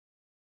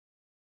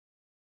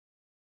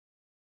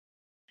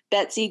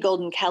Betsy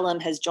Golden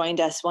Kellem has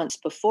joined us once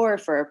before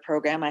for a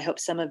program. I hope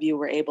some of you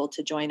were able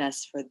to join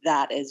us for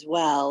that as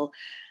well.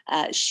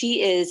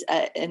 She is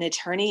an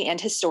attorney and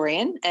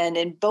historian, and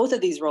in both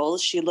of these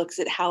roles, she looks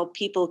at how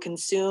people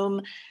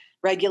consume,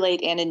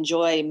 regulate, and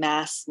enjoy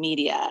mass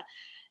media.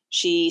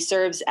 She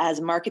serves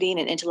as marketing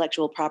and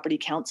intellectual property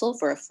counsel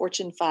for a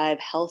Fortune 5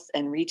 health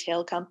and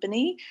retail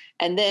company.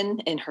 And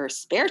then in her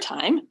spare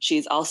time,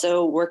 she's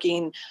also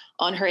working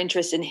on her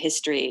interest in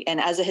history.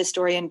 And as a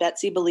historian,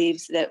 Betsy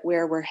believes that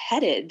where we're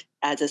headed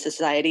as a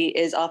society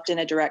is often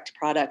a direct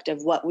product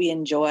of what we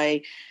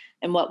enjoy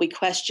and what we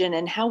question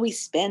and how we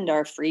spend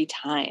our free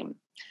time.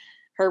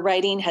 Her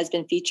writing has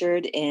been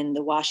featured in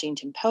the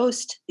Washington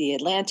Post, the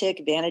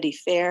Atlantic, Vanity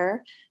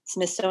Fair,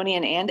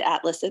 Smithsonian, and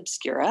Atlas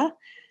Obscura.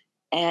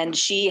 And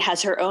she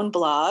has her own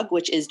blog,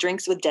 which is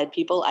Drinks with Dead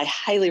People. I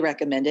highly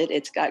recommend it.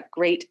 It's got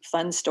great,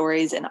 fun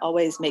stories and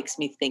always makes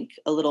me think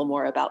a little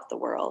more about the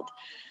world.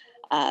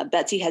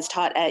 Betsy has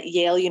taught at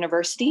Yale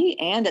University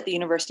and at the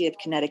University of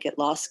Connecticut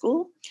Law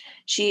School.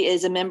 She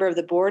is a member of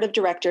the board of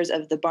directors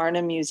of the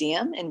Barnum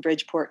Museum in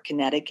Bridgeport,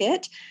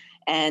 Connecticut.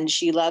 And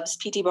she loves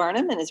P.T.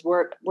 Barnum and is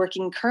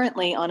working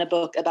currently on a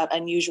book about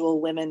unusual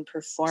women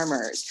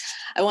performers.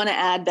 I want to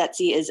add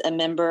Betsy is a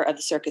member of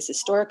the Circus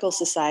Historical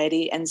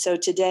Society. And so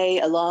today,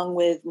 along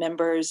with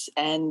members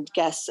and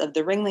guests of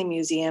the Ringling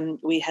Museum,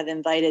 we have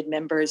invited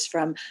members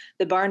from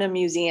the Barnum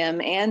Museum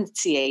and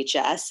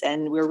CHS.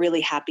 And we're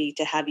really happy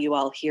to have you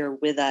all here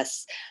with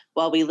us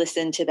while we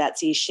listen to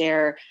Betsy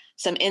share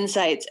some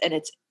insights.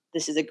 And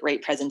this is a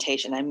great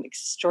presentation. I'm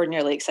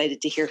extraordinarily excited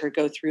to hear her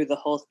go through the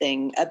whole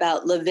thing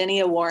about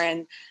Lavinia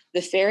Warren, the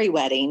fairy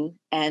wedding,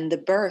 and the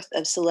birth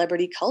of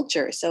celebrity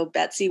culture. So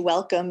Betsy,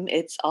 welcome.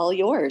 It's all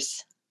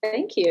yours.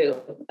 Thank you.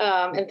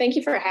 And thank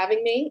you for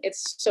having me.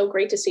 It's so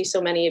great to see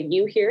so many of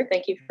you here.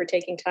 Thank you for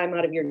taking time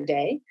out of your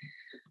day.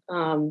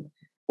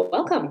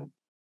 Welcome.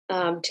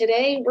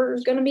 Today, we're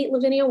going to meet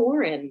Lavinia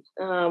Warren,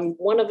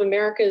 one of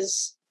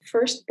America's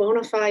first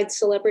bona fide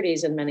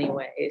celebrities in many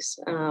ways.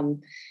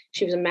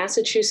 She was a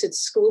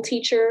Massachusetts school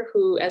teacher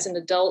who, as an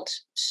adult,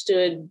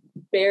 stood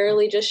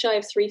barely just shy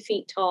of 3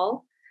 feet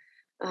tall.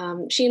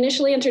 She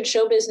initially entered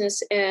show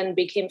business and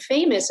became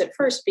famous at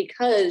first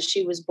because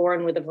she was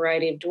born with a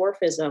variety of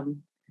dwarfism.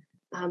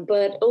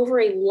 But over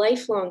a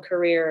lifelong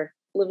career,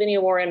 Lavinia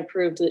Warren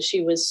proved that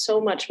she was so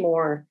much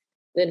more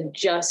than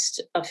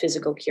just a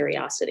physical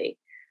curiosity.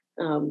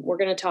 We're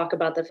going to talk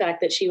about the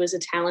fact that she was a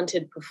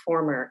talented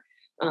performer.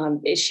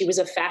 She was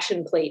a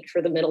fashion plate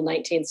for the middle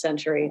 19th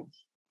century.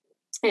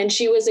 And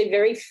she was a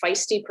very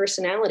feisty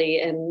personality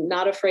and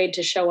not afraid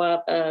to show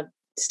up,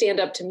 stand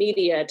up to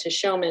media, to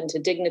showmen, to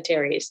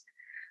dignitaries.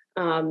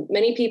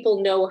 Many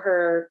people know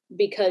her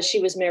because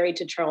she was married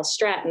to Charles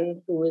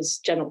Stratton, who was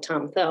General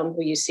Tom Thumb,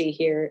 who you see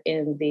here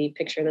in the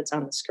picture that's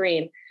on the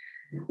screen.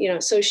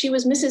 So she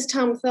was Mrs.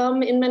 Tom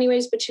Thumb in many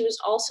ways, but she was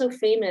also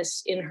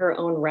famous in her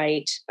own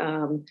right.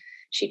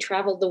 She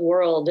traveled the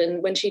world,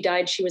 and when she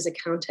died, she was a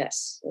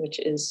countess, which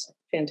is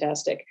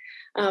fantastic.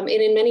 And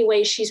in many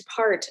ways, she's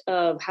part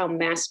of how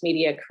mass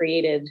media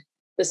created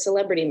the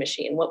celebrity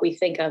machine, what we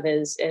think of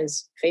as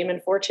fame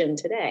and fortune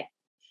today.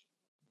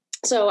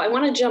 So I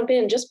want to jump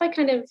in just by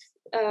kind of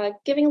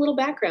giving a little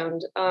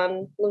background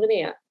on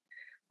Lavinia.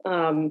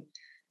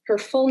 Her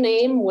full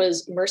name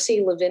was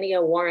Mercy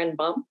Lavinia Warren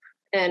Bump,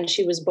 and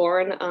she was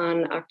born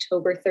on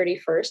October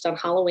 31st, on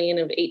Halloween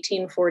of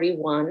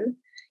 1841.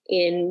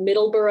 In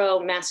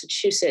Middleborough,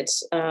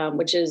 Massachusetts,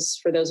 which is,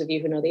 for those of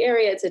you who know the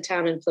area, it's a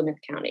town in Plymouth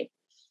County.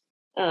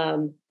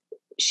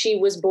 She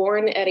was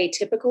born at a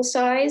typical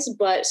size,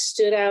 but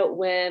stood out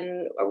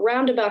when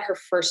around about her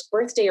first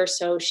birthday or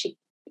so,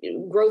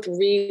 growth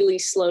really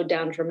slowed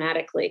down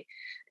dramatically.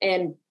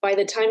 And by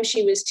the time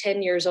she was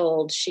 10 years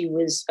old, she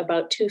was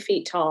about 2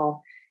 feet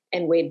tall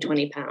and weighed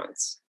 20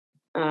 pounds.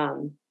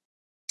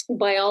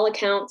 By all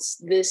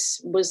accounts, this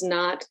was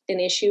not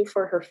an issue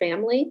for her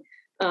family.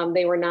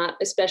 They were not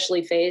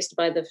especially fazed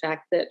by the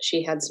fact that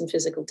she had some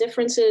physical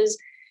differences,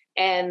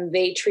 and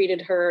they treated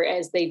her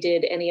as they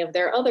did any of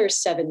their other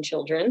 7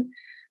 children.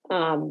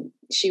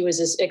 She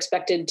was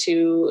expected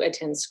to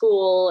attend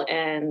school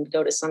and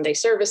go to Sunday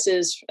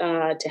services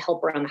to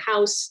help around the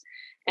house,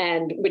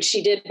 and which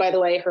she did, by the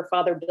way. Her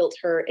father built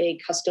her a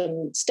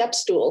custom step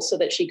stool so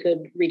that she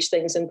could reach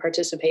things and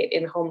participate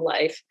in home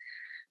life.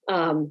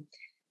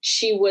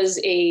 She was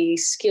a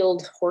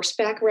skilled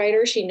horseback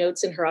rider. She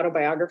notes in her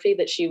autobiography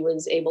that she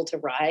was able to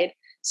ride.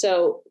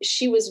 So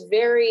she was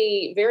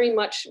very, very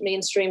much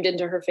mainstreamed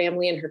into her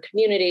family and her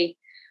community.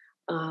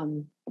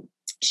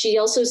 She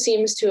also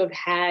seems to have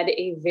had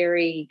a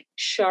very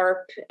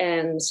sharp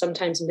and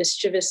sometimes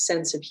mischievous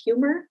sense of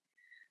humor.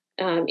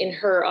 In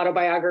her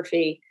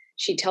autobiography,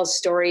 she tells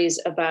stories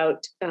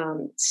about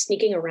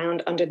sneaking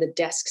around under the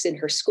desks in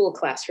her school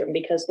classroom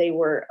because they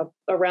were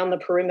around the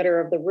perimeter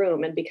of the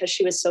room. And because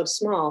she was so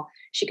small,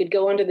 she could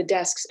go under the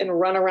desks and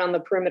run around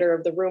the perimeter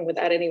of the room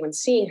without anyone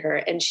seeing her.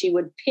 And she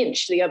would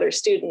pinch the other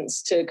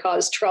students to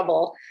cause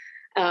trouble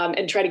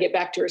and try to get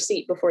back to her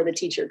seat before the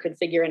teacher could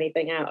figure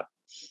anything out.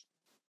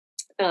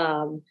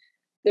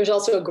 There's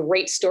also a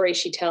great story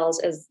she tells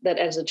as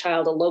a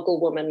child, a local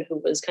woman who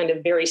was kind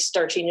of very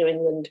starchy New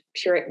England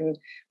Puritan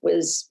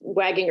was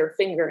wagging her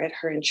finger at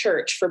her in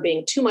church for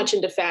being too much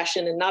into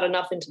fashion and not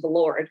enough into the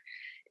Lord.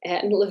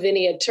 And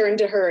Lavinia turned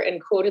to her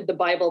and quoted the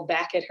Bible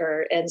back at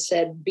her and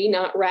said, "Be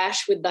not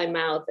rash with thy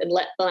mouth, and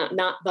let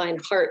not thine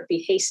heart be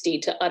hasty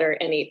to utter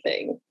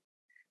anything."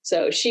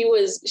 So she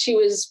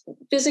was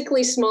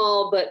physically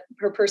small, but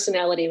her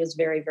personality was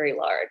very, very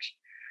large.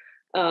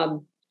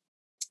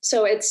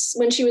 So it's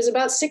when she was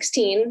about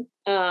 16,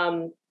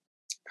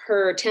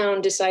 her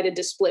town decided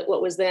to split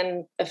what was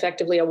then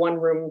effectively a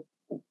one-room,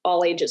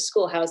 all-ages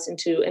schoolhouse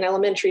into an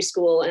elementary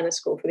school and a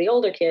school for the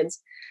older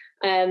kids.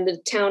 And the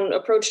town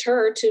approached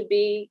her to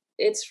be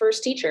its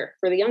first teacher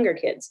for the younger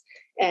kids.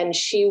 And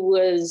she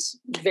was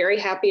very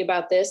happy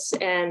about this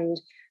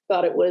and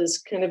thought it was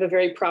kind of a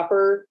very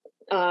proper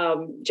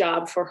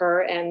job for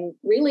her, and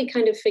really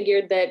kind of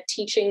figured that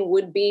teaching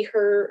would be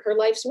her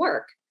life's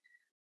work.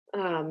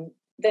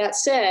 That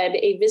said,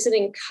 a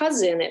visiting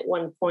cousin at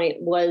one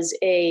point was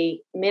a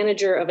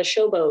manager of a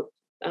showboat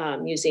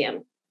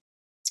museum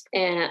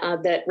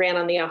that ran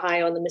on the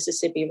Ohio and the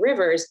Mississippi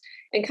rivers,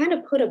 and kind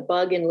of put a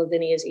bug in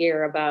Lavinia's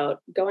ear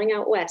about going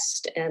out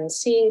west and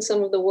seeing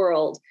some of the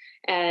world.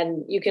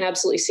 And you can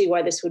absolutely see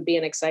why this would be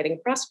an exciting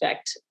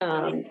prospect.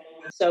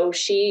 So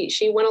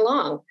she went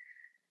along.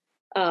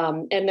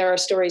 And there are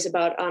stories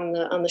about on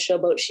the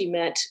showboat she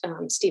met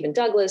Stephen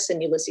Douglas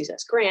and Ulysses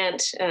S.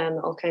 Grant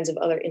and all kinds of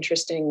other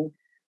interesting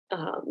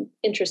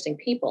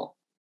people.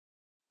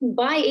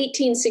 By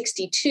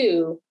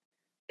 1862,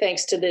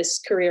 thanks to this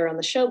career on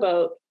the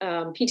showboat,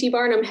 P.T.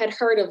 Barnum had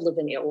heard of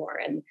Lavinia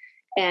Warren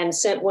and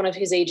sent one of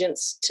his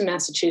agents to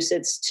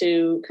Massachusetts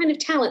to kind of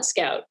talent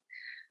scout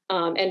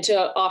and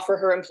to offer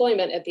her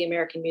employment at the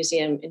American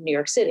Museum in New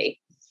York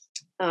City.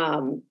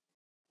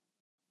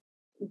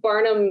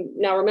 Barnum,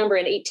 now remember,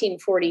 in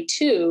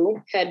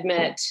 1842 had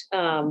met,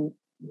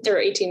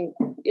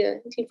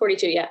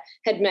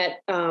 had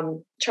met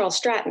Charles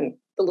Stratton,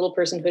 the little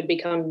person who had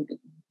become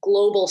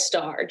global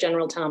star,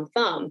 General Tom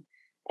Thumb.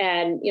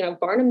 And,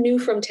 Barnum knew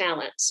from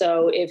talent.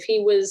 So if he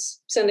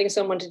was sending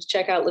someone to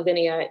check out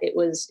Lavinia, it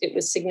was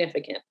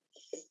significant.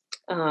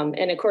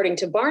 And according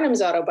to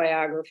Barnum's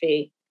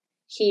autobiography,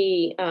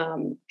 he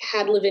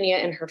had Lavinia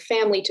and her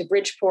family to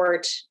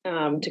Bridgeport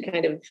to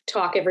kind of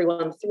talk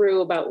everyone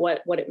through about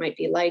what it might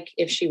be like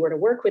if she were to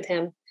work with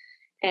him.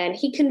 And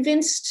he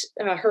convinced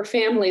her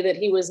family that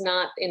he was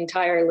not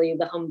entirely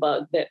the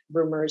humbug that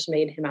rumors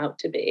made him out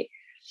to be.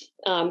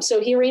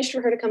 So he arranged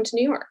for her to come to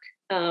New York,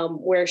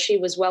 where she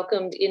was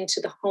welcomed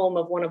into the home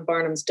of one of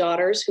Barnum's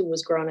daughters, who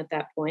was grown at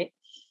that point.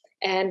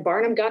 And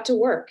Barnum got to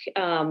work.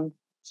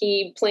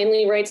 He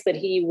plainly writes that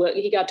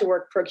he got to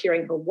work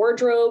procuring her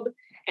wardrobe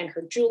and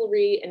her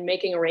jewelry and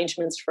making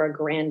arrangements for a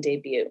grand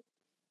debut.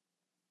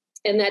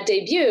 And that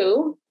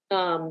debut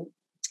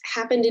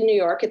happened in New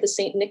York at the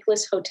St.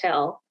 Nicholas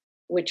Hotel,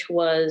 which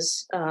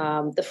was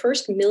the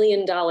first $1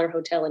 million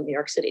hotel in New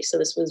York City. So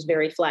this was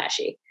very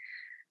flashy.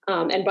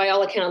 And by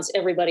all accounts,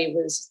 everybody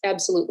was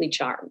absolutely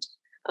charmed.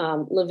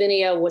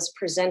 Lavinia was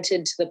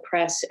presented to the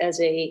press as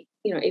a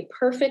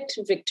perfect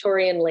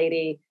Victorian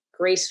lady,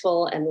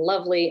 graceful and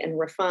lovely and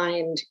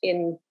refined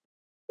in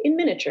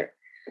miniature.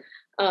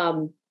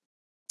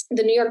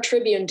 The New York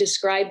Tribune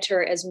described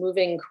her as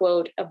moving,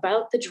 quote,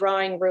 about the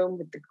drawing room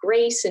with the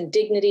grace and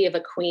dignity of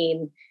a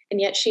queen, and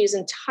yet she is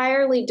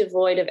entirely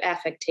devoid of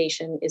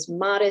affectation, is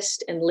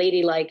modest and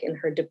ladylike in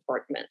her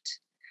deportment.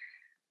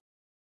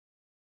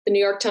 The New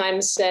York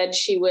Times said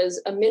she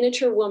was a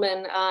miniature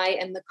woman, I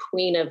and the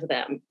queen of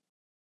them.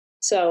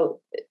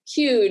 So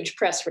huge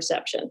press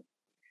reception.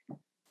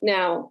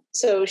 Now,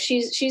 so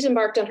she's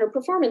embarked on her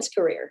performance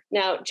career.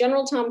 Now,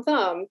 General Tom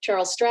Thumb,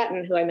 Charles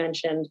Stratton, who I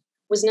mentioned,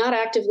 was not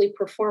actively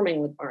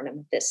performing with Barnum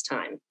at this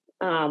time.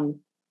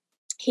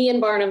 He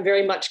and Barnum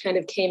very much kind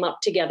of came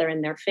up together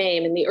in their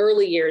fame in the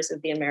early years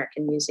of the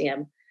American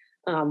Museum.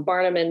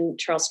 Barnum and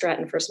Charles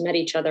Stratton first met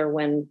each other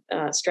when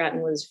Stratton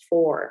was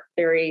 4,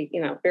 very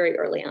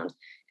early on.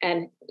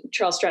 And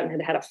Charles Stratton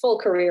had had a full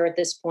career at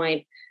this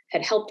point,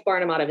 had helped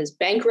Barnum out of his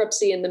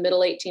bankruptcy in the middle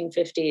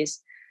 1850s.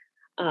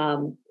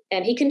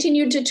 And he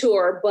continued to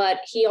tour, but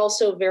he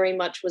also very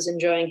much was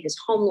enjoying his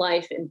home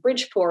life in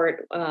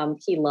Bridgeport.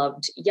 He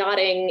loved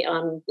yachting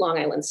on Long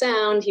Island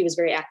Sound. He was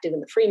very active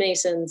in the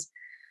Freemasons.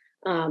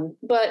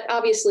 But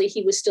obviously,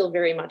 he was still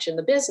very much in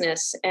the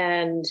business.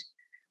 And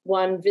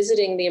when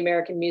visiting the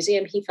American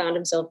Museum, he found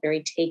himself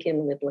very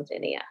taken with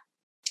Lavinia.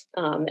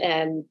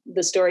 And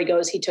the story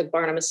goes, he took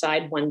Barnum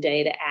aside one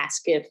day to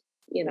ask if,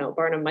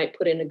 Barnum might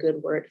put in a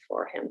good word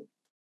for him.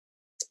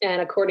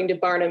 And according to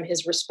Barnum,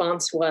 his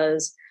response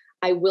was,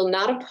 I will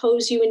not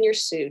oppose you in your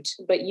suit,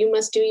 but you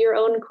must do your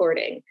own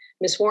courting.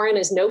 Miss Warren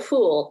is no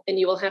fool, and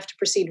you will have to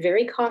proceed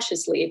very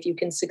cautiously if you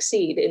can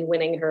succeed in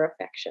winning her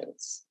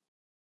affections.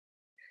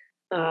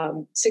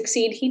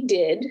 Succeed he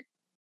did,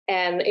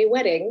 and a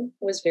wedding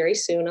was very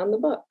soon on the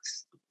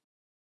books.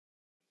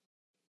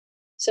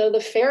 So the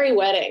fairy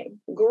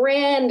wedding,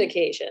 grand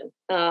occasion.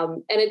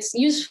 And it's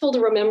useful to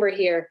remember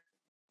here,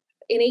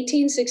 in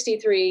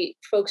 1863,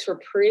 folks were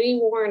pretty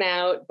worn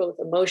out, both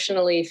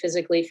emotionally,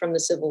 physically, from the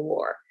Civil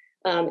War.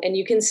 And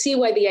you can see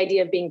why the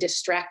idea of being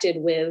distracted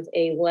with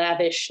a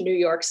lavish New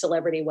York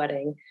celebrity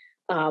wedding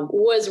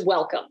was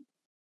welcome.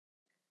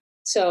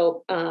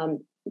 So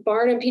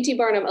P.T.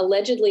 Barnum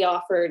allegedly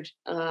offered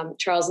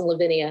Charles and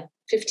Lavinia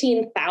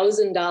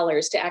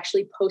 $15,000 to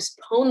actually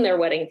postpone their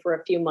wedding for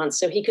a few months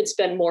so he could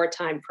spend more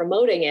time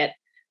promoting it.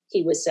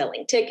 He was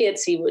selling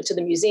tickets, he went to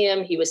the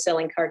museum, he was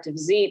selling carte de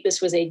visite.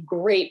 This was a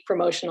great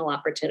promotional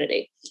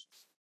opportunity.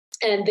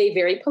 And they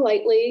very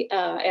politely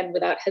and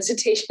without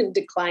hesitation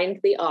declined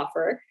the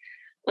offer.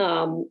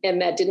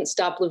 And that didn't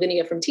stop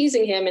Lavinia from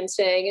teasing him and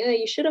saying,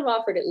 you should have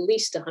offered at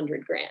least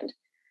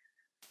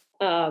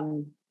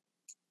 $100,000.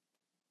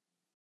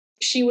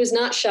 She was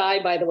not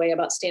shy, by the way,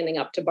 about standing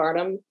up to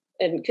Barnum,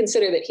 and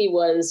consider that he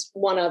was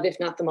one of, if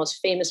not the most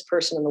famous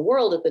person in the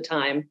world at the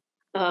time.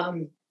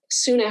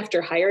 Soon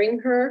after hiring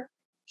her,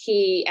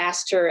 he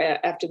asked her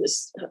after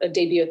this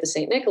debut at the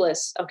St.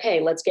 Nicholas, okay,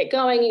 let's get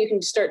going. You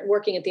can start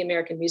working at the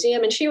American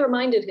Museum. And she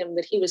reminded him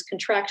that he was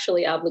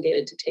contractually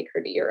obligated to take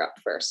her to Europe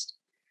first.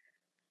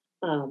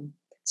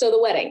 So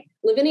the wedding,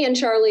 Lavinia and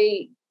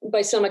Charlie,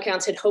 by some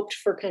accounts, had hoped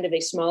for kind of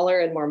a smaller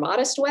and more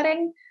modest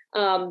wedding.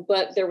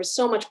 But there was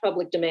so much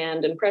public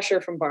demand and pressure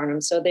from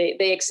Barnum. So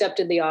they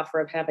accepted the offer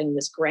of having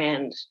this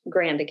grand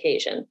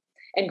occasion.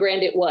 And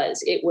grand it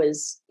was. It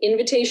was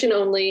invitation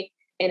only,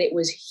 and it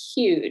was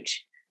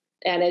huge.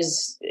 And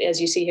as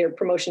you see here,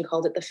 promotion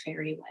called it the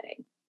fairy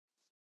wedding.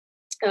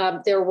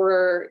 There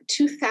were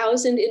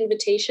 2,000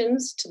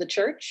 invitations to the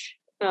church,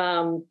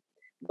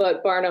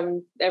 but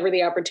Barnum, ever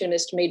the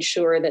opportunist, made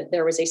sure that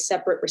there was a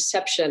separate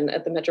reception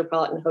at the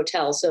Metropolitan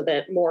Hotel so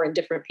that more and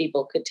different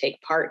people could take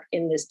part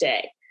in this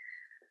day.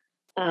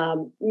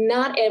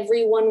 Not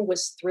everyone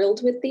was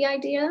thrilled with the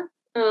idea.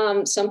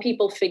 Some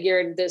people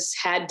figured this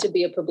had to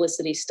be a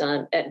publicity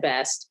stunt at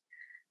best.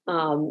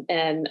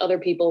 And other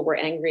people were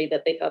angry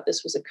that they thought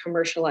this was a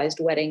commercialized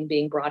wedding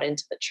being brought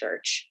into the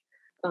church.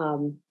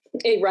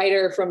 A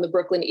writer from the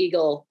Brooklyn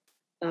Eagle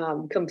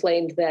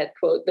complained that,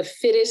 quote, the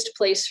fittest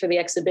place for the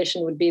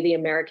exhibition would be the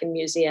American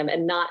Museum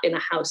and not in a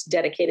house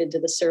dedicated to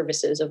the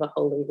services of a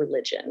holy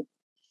religion.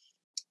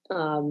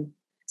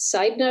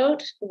 Side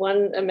note,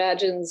 one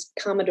imagines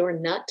Commodore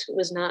Nutt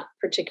was not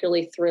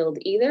particularly thrilled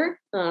either.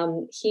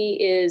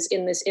 He is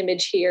in this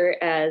image here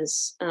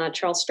as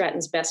Charles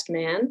Stratton's best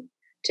man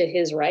to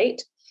his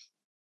right.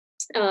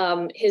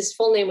 His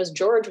full name was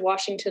George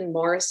Washington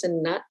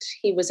Morrison Nutt.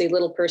 He was a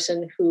little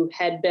person who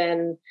had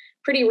been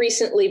pretty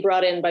recently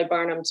brought in by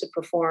Barnum to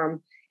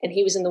perform, and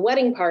he was in the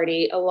wedding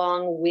party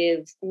along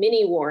with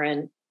Minnie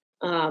Warren,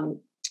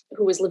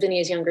 who was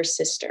Lavinia's younger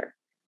sister.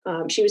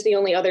 She was the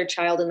only other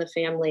child in the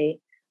family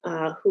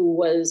who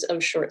was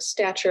of short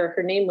stature.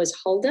 Her name was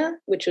Huldah,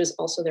 which was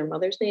also their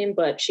mother's name,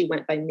 but she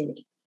went by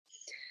Minnie.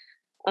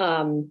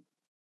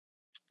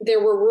 There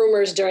were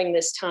rumors during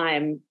this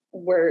time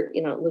where,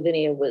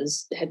 Lavinia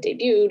had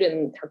debuted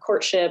and her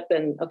courtship,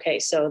 and okay,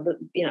 so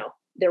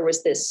there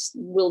was this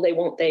will they,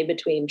 won't they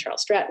between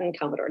Charles Stratton,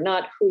 Commodore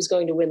Nutt, who's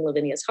going to win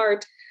Lavinia's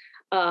heart.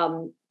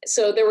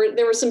 So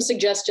there were some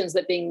suggestions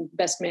that being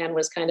best man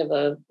was kind of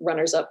a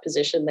runners-up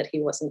position that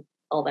he wasn't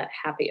all that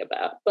happy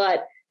about,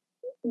 but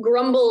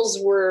grumbles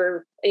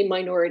were a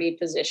minority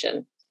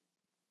position.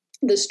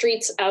 The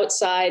streets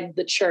outside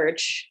the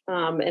church,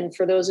 and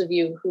for those of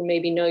you who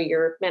maybe know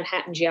your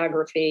Manhattan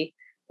geography,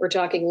 we're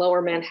talking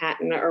lower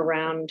Manhattan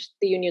around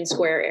the Union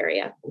Square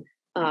area.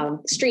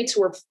 Streets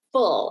were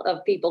full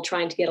of people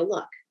trying to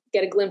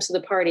get a glimpse of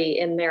the party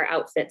in their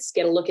outfits,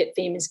 get a look at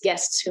famous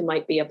guests who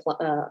might be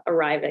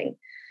arriving.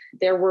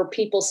 There were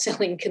people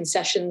selling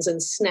concessions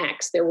and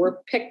snacks. There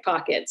were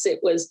pickpockets. It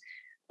was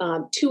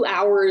 2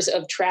 hours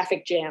of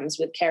traffic jams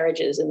with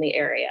carriages in the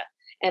area.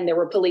 And there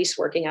were police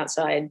working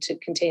outside to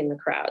contain the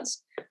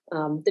crowds.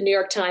 The New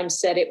York Times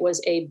said it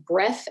was a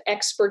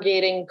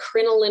breath-expurgating,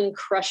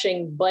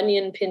 crinoline-crushing,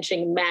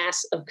 bunion-pinching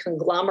mass of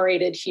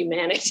conglomerated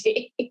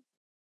humanity.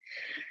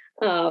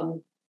 It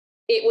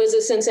was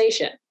a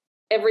sensation.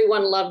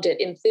 Everyone loved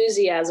it.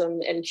 Enthusiasm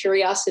and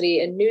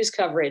curiosity and news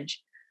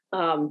coverage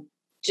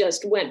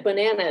just went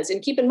bananas.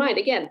 And keep in mind,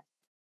 again,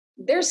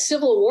 there's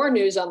Civil War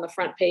news on the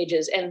front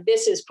pages, and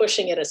this is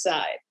pushing it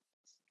aside.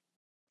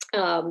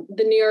 The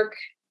New York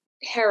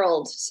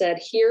Herald said,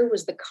 here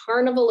was the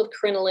carnival of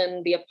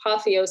crinoline, the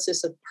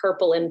apotheosis of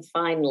purple and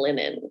fine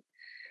linen.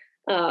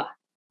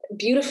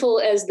 Beautiful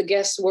as the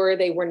guests were,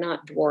 they were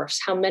not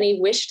dwarfs. How many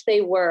wished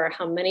they were,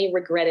 how many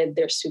regretted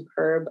their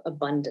superb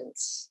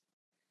abundance.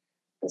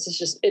 This is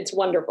just, it's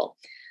wonderful.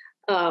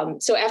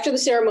 So after the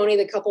ceremony,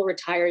 the couple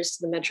retires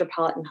to the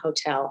Metropolitan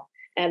Hotel,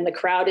 and the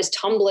crowd is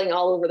tumbling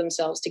all over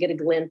themselves to get a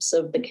glimpse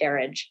of the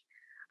carriage.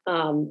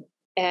 And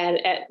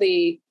at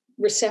the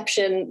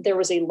reception, there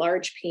was a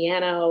large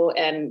piano,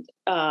 and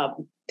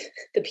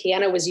the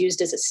piano was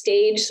used as a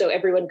stage so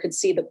everyone could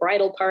see the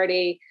bridal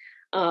party.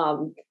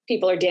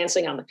 People are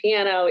dancing on the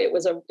piano. It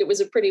was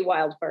a pretty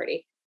wild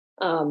party.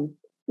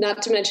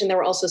 Not to mention, there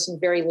were also some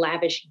very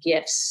lavish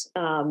gifts.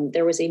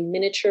 There was a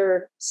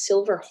miniature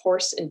silver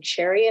horse and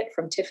chariot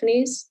from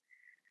Tiffany's.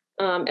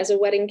 as a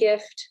wedding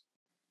gift.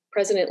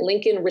 President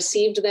Lincoln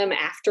received them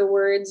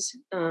afterwards.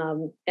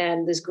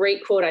 And this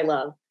great quote I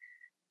love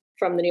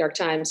from the New York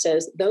Times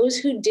says, "Those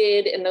who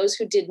did and those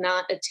who did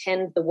not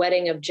attend the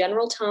wedding of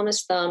General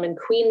Thomas Thumb and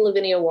Queen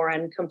Lavinia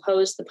Warren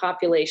composed the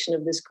population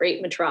of this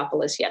great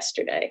metropolis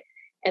yesterday.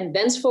 And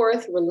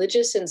thenceforth,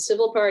 religious and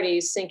civil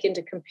parties sink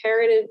into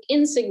comparative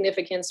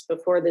insignificance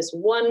before this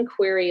one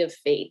query of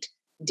fate.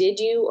 Did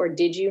you or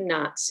did you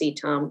not see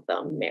Tom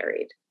Thumb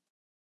married?"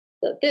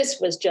 So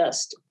this was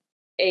just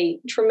a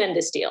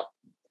tremendous deal.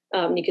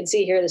 You can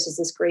see here, this is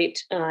this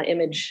great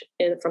image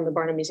from the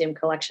Barnum Museum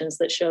collections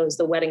that shows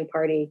the wedding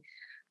party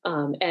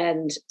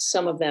and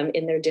some of them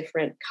in their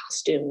different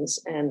costumes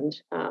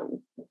and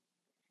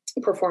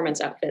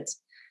performance outfits.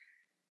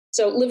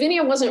 So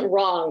Lavinia wasn't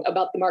wrong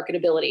about the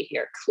marketability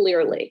here,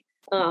 clearly.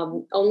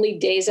 Only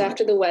days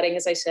after the wedding,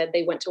 as I said,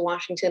 they went to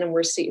Washington and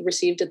were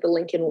received at the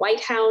Lincoln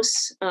White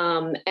House,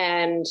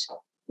 and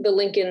the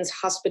Lincoln's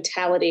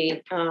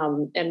hospitality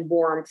and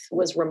warmth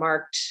was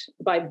remarked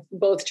by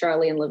both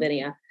Charlie and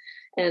Lavinia.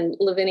 And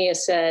Lavinia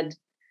said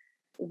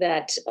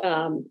that,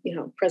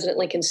 President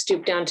Lincoln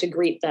stooped down to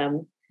greet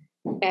them.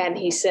 And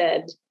he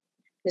said,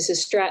 "Mrs.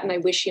 Stratton, I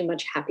wish you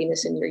much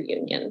happiness in your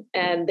union."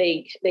 And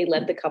they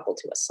led the couple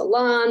to a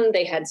salon.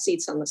 They had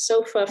seats on the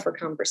sofa for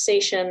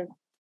conversation.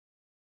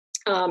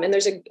 And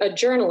there's a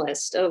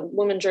journalist, a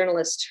woman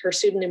journalist, her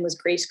pseudonym was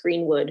Grace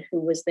Greenwood, who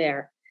was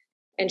there.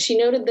 And she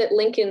noted that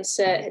Lincoln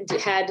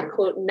had,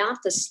 quote, "not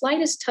the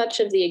slightest touch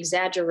of the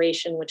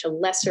exaggeration which a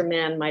lesser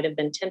man might have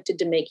been tempted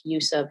to make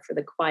use of for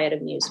the quiet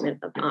amusement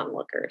of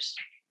onlookers."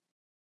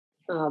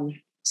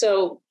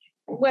 So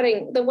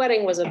the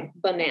wedding was a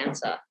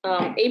bonanza.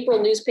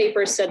 April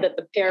newspapers said that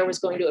the pair was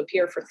going to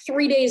appear for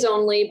 3 days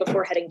only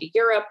before heading to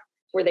Europe,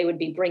 where they would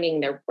be bringing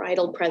their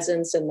bridal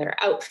presents and their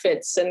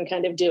outfits and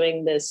kind of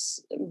doing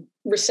this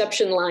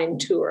reception line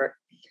tour.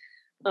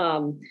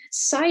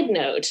 Side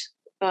note,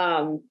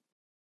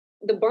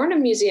 the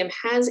Barnum Museum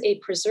has a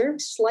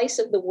preserved slice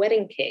of the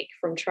wedding cake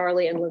from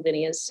Charlie and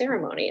Lavinia's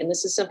ceremony. And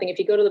this is something, if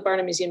you go to the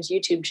Barnum Museum's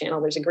YouTube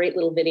channel, there's a great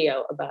little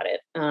video about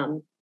it.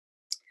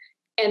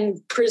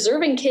 And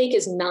preserving cake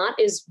is not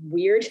as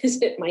weird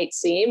as it might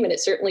seem. And it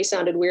certainly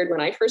sounded weird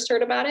when I first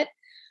heard about it.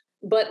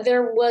 But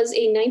there was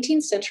a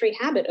 19th century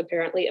habit,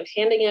 apparently, of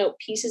handing out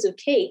pieces of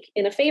cake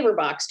in a favor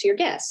box to your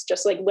guests,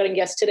 just like wedding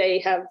guests today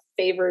have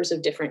favors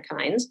of different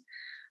kinds.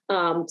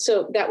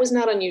 So that was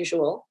not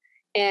unusual.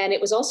 And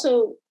it was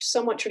also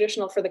somewhat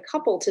traditional for the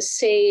couple to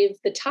save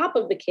the top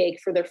of the cake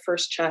for their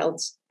first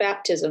child's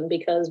baptism,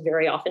 because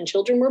very often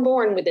children were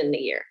born within the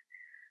year.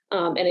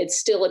 And it's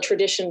still a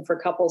tradition for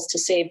couples to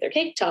save their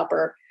cake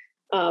topper,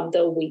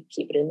 though we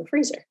keep it in the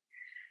freezer.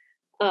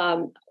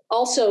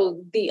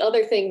 Also, the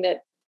other thing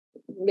that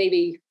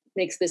maybe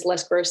makes this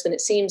less gross than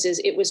it seems is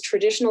it was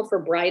traditional for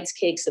brides'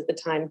 cakes at the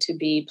time to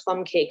be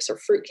plum cakes or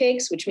fruit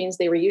cakes, which means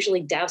they were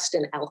usually doused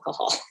in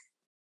alcohol.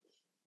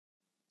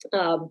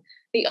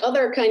 The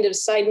other kind of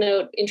side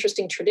note,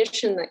 interesting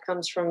tradition that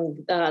comes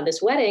from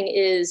this wedding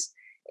is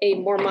a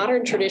more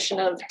modern tradition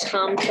of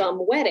Tom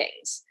Thumb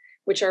weddings,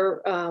 which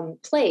are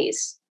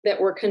plays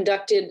that were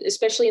conducted,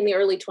 especially in the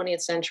early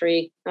 20th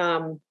century,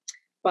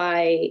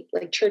 by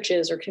like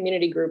churches or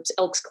community groups,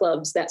 Elks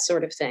Clubs, that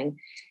sort of thing.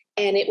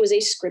 And it was a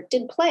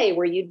scripted play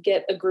where you'd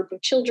get a group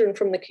of children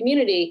from the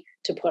community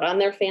to put on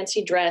their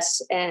fancy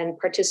dress and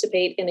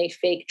participate in a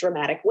fake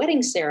dramatic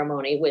wedding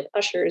ceremony with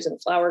ushers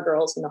and flower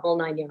girls and the whole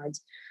 9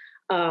 yards.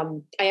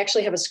 I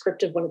actually have a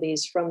script of one of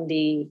these from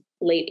the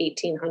late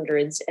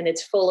 1800s, and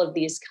it's full of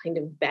these kind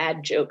of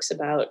bad jokes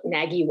about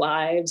naggy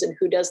wives and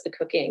who does the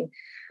cooking.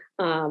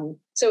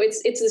 So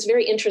it's this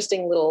very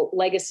interesting little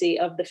legacy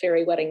of the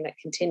fairy wedding that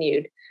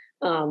continued.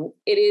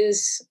 It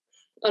is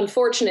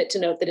unfortunate to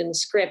note that in the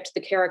script,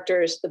 the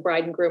characters, the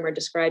bride and groom, are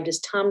described as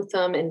Tom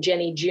Thumb and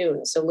Jenny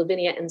June. So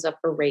Lavinia ends up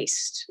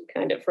erased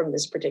kind of from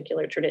this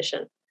particular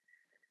tradition.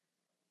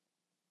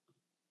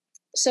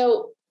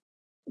 So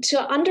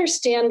to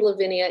understand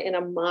Lavinia in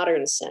a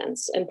modern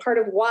sense, and part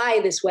of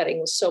why this wedding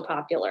was so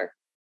popular,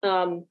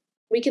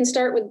 we can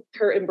start with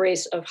her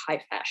embrace of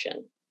high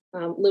fashion.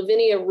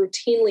 Lavinia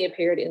routinely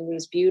appeared in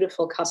these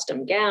beautiful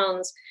custom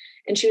gowns,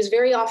 and she was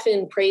very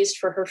often praised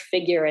for her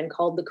figure and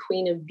called the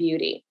Queen of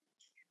Beauty.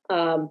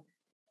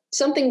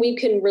 Something we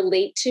can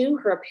relate to,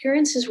 her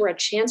appearances were a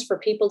chance for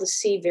people to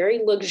see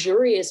very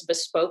luxurious,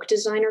 bespoke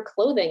designer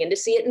clothing and to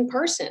see it in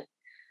person.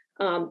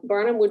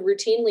 Barnum would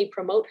routinely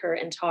promote her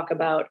and talk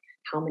about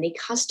how many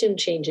costume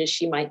changes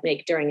she might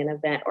make during an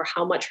event or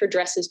how much her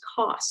dresses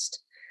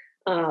cost.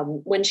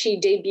 When she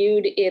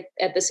debuted it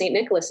at the St.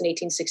 Nicholas in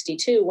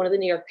 1862, one of the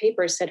New York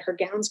papers said her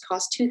gowns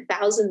cost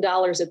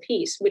 $2,000 a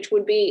piece, which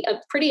would be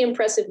a pretty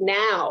impressive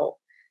now,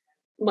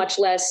 much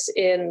less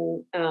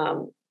in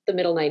the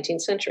middle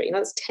 19th century. You know,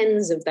 it's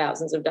tens of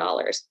thousands of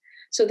dollars.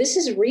 So this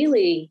is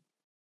really,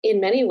 in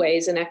many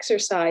ways, an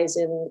exercise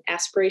in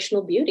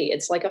aspirational beauty.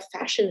 It's like a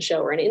fashion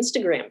show or an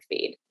Instagram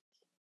feed.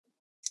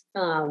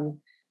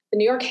 The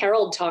New York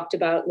Herald talked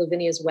about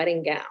Lavinia's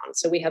wedding gown,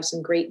 so we have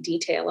some great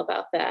detail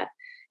about that.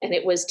 and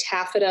it was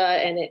taffeta,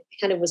 and it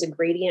kind of was a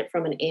gradient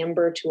from an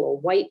amber to a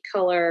white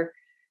color.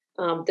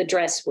 The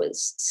dress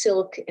was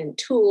silk and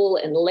tulle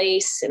and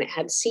lace, and it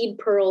had seed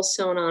pearls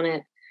sewn on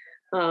it.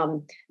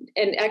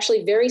 And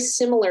actually very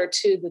similar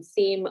to the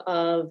theme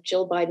of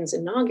Jill Biden's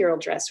inaugural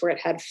dress, where it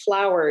had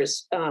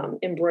flowers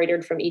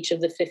embroidered from each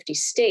of the 50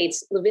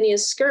 states.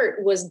 Lavinia's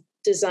skirt was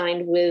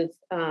designed with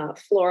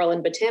floral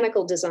and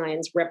botanical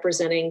designs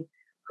representing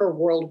her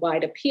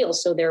worldwide appeal.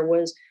 So there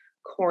was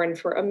corn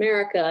for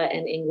America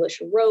and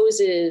English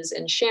roses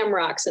and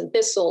shamrocks and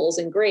thistles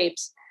and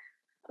grapes.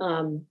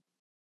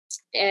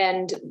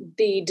 And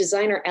the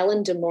designer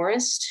Ellen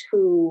DeMorest,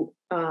 who,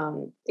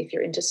 if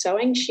you're into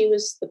sewing, she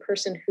was the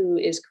person who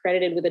is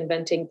credited with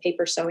inventing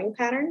paper sewing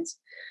patterns,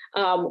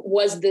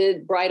 was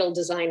the bridal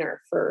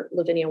designer for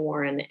Lavinia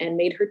Warren, and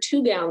made her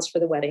 2 gowns for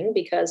the wedding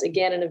because,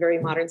 again, in a very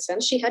modern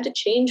sense, she had to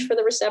change for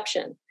the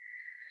reception.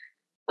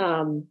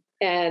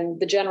 And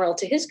the general,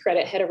 to his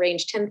credit, had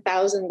arranged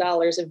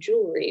 $10,000 of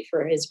jewelry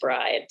for his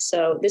bride.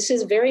 So this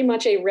is very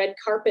much a red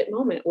carpet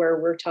moment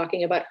where we're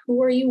talking about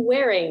who are you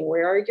wearing?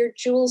 Where are your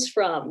jewels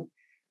from?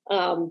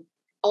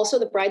 Also,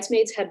 the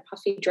bridesmaids had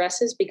puffy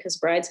dresses because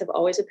brides have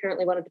always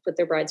apparently wanted to put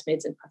their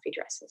bridesmaids in puffy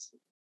dresses.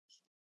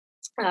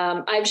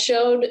 I'm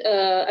showing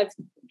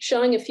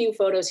a few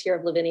photos here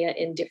of Lavinia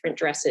in different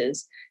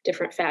dresses,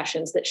 different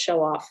fashions that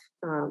show off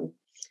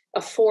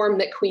a form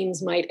that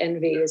queens might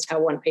envy, is how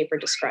one paper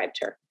described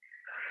her.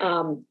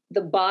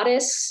 The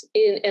bodice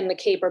and the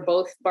cape are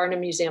both Barnum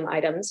Museum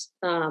items.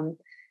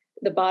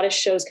 The bodice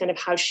shows kind of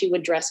how she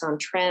would dress on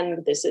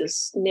trend. This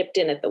is nipped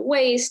in at the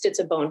waist. It's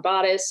a bone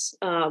bodice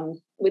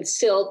with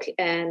silk,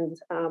 and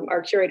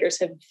our curators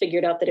have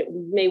figured out that it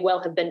may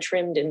well have been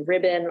trimmed in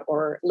ribbon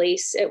or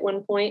lace at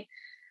one point,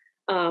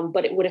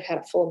 but it would have had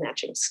a full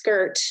matching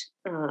skirt.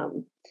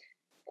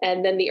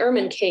 And then the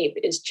ermine cape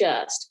is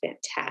just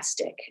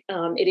fantastic.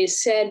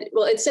 It's said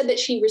that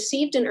she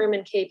received an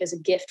ermine cape as a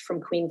gift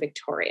from Queen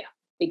Victoria,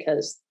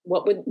 because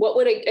what would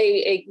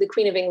the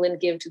Queen of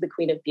England give to the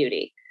Queen of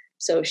Beauty?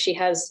 So she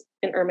has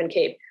an ermine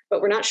cape,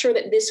 but we're not sure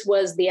that this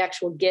was the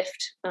actual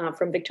gift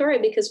from Victoria,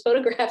 because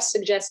photographs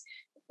suggest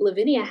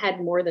Lavinia had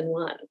more than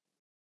one.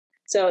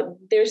 So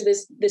there's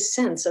this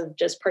sense of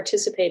just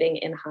participating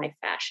in high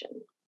fashion.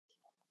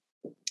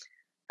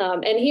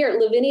 And here,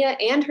 Lavinia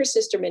and her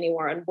sister, Minnie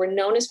Warren, were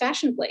known as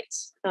fashion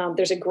plates.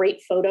 There's a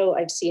great photo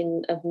I've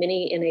seen of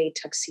Minnie in a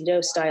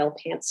tuxedo-style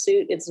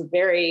pantsuit. It's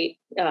very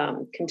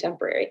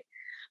contemporary.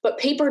 But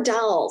paper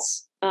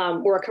dolls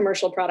were a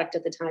commercial product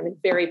at the time and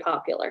very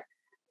popular.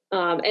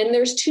 And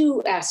there's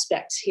 2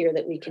 aspects here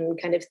that we can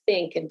kind of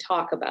think and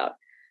talk about.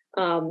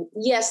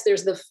 Yes,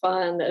 there's the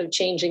fun of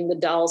changing the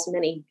doll's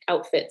many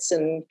outfits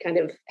and kind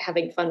of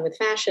having fun with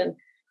fashion.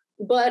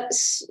 But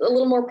a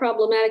little more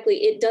problematically,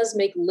 it does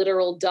make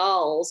literal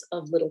dolls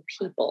of little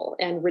people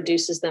and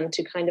reduces them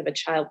to kind of a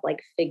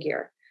childlike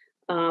figure.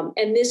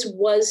 And this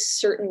was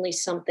certainly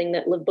something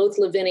that both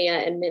Lavinia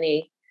and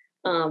Minnie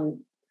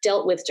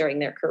dealt with during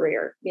their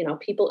career. You know,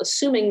 people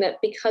assuming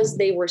that because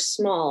they were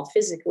small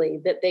physically,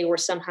 that they were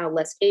somehow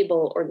less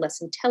able or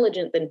less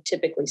intelligent than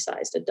typically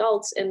sized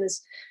adults. And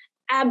this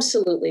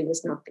absolutely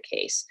was not the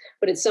case,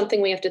 but it's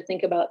something we have to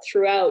think about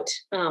throughout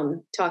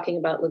talking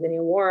about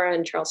Lavinia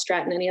Warren, Charles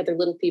Stratton, any other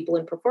little people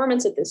in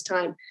performance at this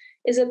time,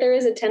 is that there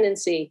is a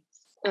tendency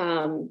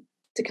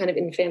to kind of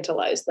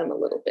infantilize them a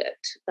little bit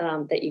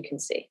that you can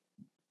see.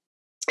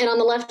 And on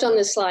the left on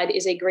this slide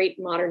is a great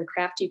modern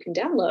craft you can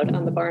download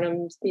on the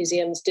Barnum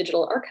Museum's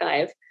digital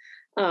archive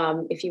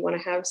if you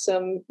want to have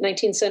some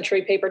 19th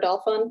century paper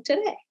doll fun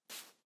today.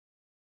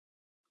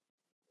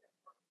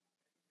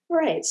 All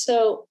right,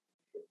 so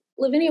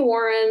Lavinia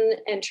Warren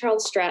and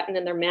Charles Stratton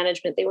and their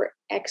management, they were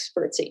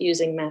experts at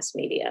using mass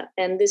media.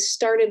 And this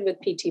started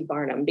with P.T.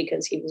 Barnum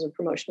because he was a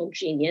promotional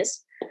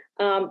genius,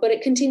 but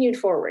it continued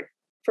forward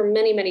for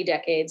many, many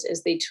decades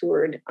as they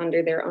toured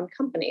under their own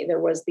company. There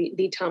was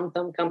the Tom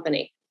Thumb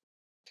Company.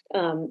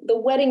 The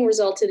wedding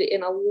resulted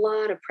in a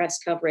lot of press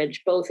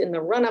coverage, both in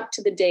the run-up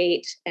to the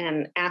date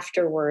and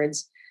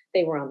afterwards.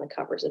 They were on the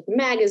covers of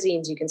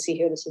magazines. You can see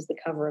here, this is the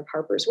cover of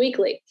Harper's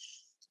Weekly.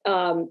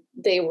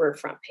 They were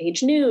front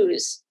page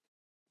news.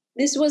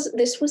 This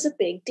was a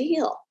big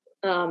deal.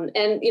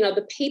 And, you know,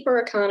 the paper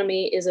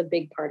economy is a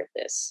big part of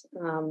this.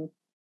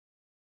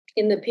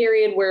 In the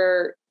period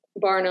where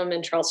Barnum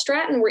and Charles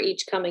Stratton were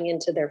each coming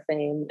into their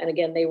fame, and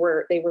again, they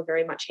were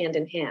very much hand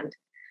in hand.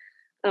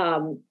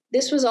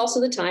 This was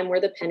also the time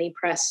where the penny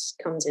press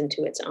comes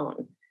into its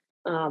own.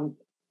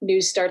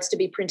 News starts to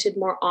be printed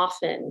more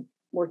often,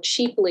 more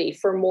cheaply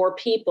for more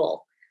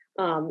people.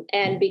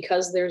 And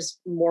because there's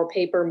more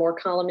paper, more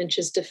column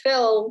inches to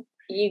fill,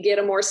 you get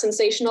a more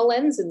sensational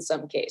lens in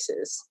some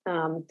cases.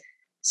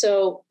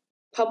 So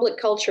public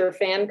culture,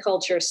 fan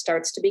culture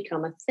starts to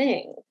become a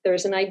thing.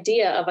 There's an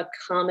idea of a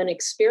common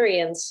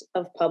experience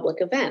of public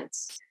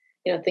events.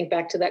 You know, think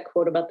back to that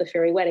quote about the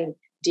fairy wedding.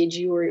 Did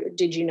you or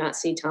did you not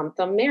see Tom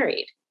Thumb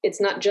married? It's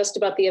not just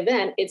about the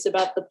event. It's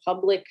about the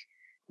public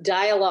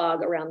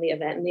dialogue around the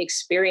event and the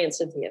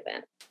experience of the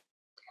event.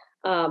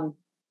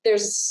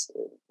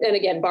 And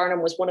again,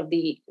 Barnum was one of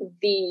the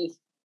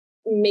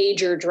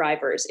major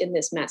drivers in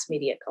this mass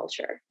media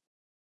culture.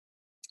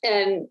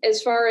 And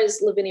as far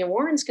as Lavinia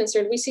Warren's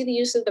concerned, we see the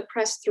use of the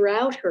press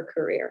throughout her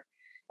career,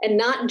 and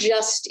not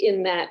just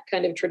in that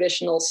kind of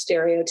traditional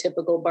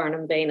stereotypical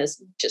Barnum vein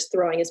as just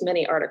throwing as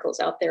many articles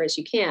out there as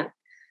you can.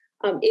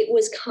 It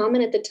was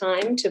common at the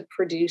time to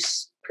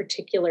produce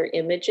particular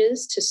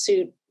images to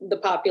suit the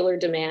popular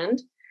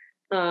demand.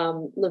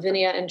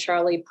 Lavinia and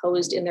Charlie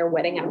posed in their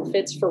wedding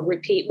outfits for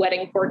repeat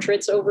wedding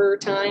portraits over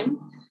time.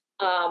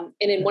 And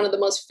in one of the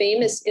most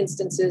famous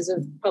instances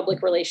of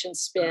public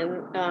relations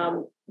spin,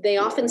 they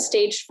often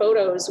staged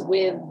photos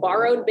with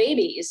borrowed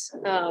babies.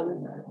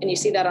 And you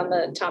see that on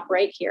the top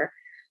right here,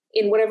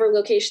 in whatever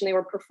location they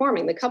were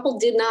performing. The couple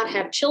did not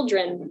have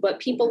children, but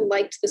people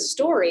liked the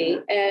story.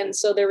 And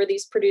so there were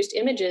these produced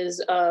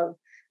images of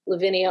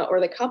Lavinia or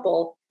the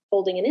couple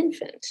holding an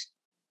infant.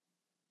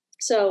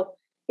 So,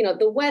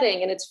 the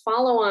wedding and its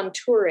follow-on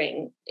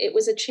touring, it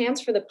was a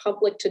chance for the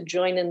public to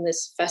join in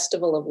this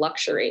festival of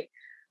luxury.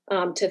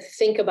 To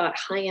think about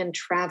high-end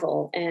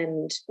travel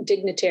and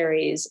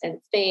dignitaries and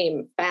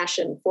fame,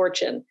 fashion,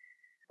 fortune.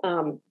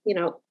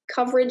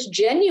 Coverage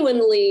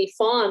genuinely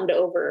fawned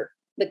over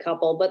the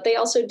couple, but they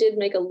also did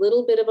make a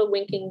little bit of a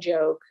winking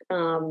joke.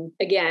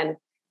 Again,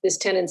 this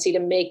tendency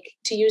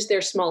to use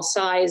their small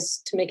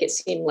size to make it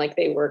seem like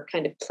they were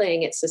kind of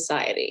playing at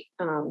society.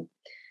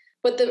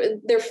 But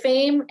their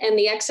fame and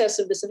the excess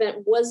of this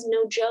event was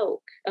no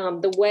joke.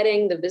 The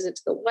wedding, the visit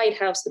to the White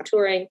House, the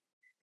touring,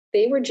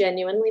 they were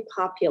genuinely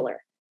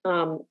popular.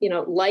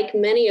 Like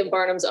many of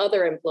Barnum's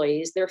other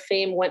employees, their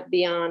fame went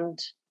beyond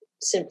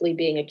simply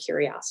being a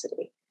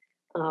curiosity.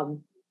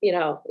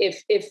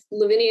 If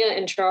Lavinia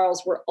and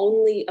Charles were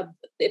only,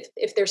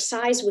 if their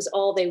size was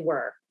all they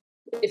were,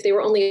 if they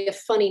were only a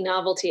funny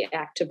novelty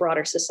act to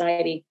broader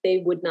society,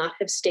 they would not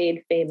have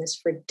stayed famous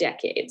for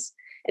decades.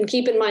 And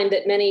keep in mind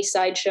that many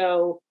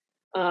sideshow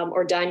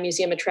or dime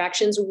museum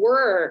attractions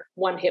were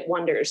one-hit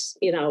wonders,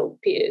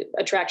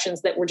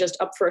 attractions that were just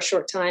up for a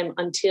short time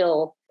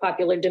until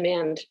popular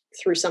demand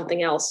threw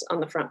something else on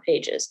the front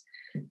pages.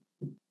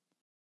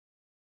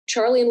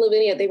 Charlie and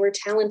Lavinia, they were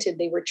talented,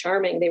 they were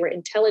charming, they were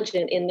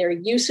intelligent in their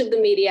use of the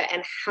media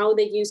and how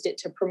they used it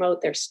to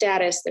promote their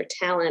status, their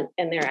talent,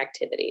 and their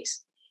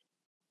activities.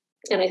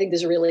 And I think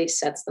this really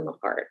sets them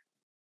apart.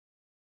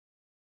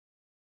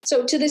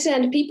 So to this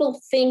end, people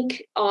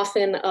think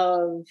often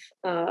of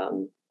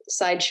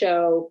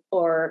sideshow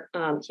or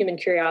human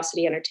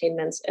curiosity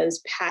entertainments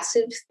as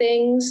passive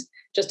things,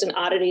 just an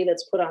oddity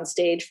that's put on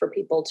stage for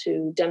people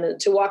to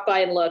walk by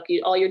and look.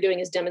 All you're doing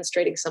is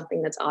demonstrating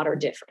something that's odd or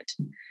different.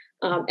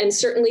 And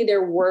certainly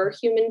there were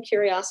human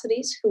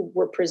curiosities who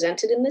were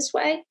presented in this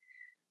way,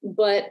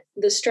 but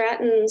the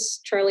Strattons,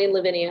 Charlie and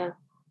Lavinia,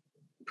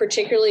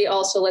 particularly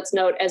also, let's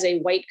note, as a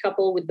white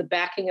couple with the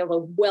backing of a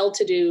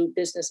well-to-do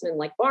businessman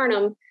like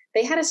Barnum,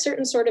 they had a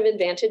certain sort of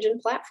advantage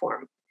and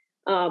platform.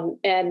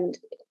 And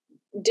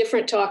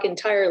different talk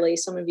entirely.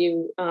 Some of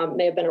you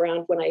may have been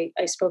around when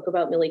I spoke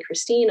about Millie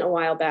Christine a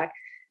while back.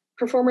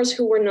 Performers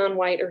who were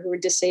non-white or who were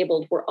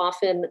disabled were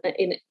often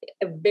in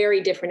a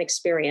very different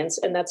experience,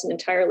 and that's an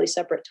entirely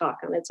separate talk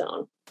on its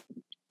own.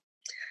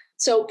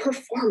 So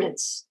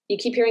performance, you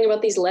keep hearing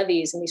about these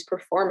levees and these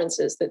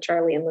performances that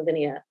Charlie and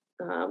Lavinia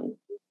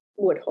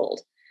would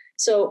hold.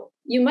 So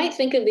you might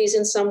think of these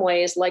in some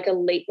ways like a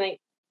late night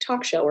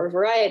talk show or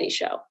variety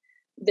show.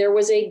 There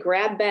was a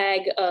grab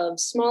bag of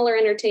smaller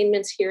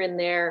entertainments here and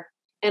there,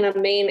 and a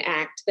main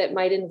act that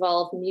might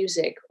involve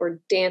music or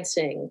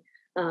dancing,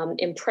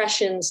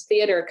 impressions,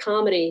 theater,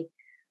 comedy,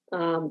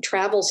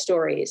 travel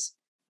stories.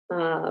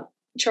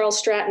 Charles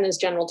Stratton, as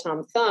General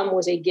Tom Thumb,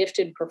 was a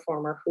gifted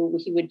performer who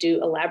he would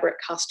do elaborate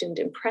costumed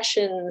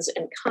impressions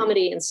and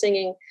comedy and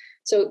singing.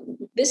 So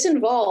this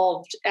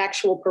involved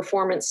actual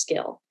performance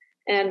skill.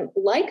 And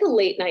like a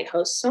late night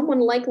host, someone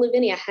like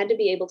Lavinia had to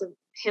be able to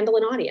handle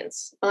an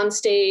audience on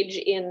stage,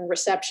 in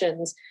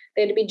receptions.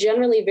 They had to be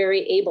generally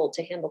very able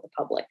to handle the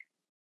public.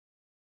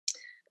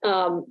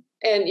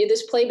 And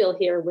this playbill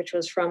here, which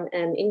was from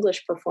an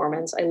English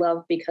performance, I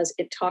love because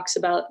it talks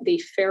about the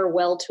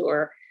farewell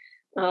tour.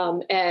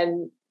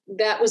 And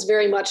that was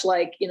very much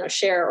like,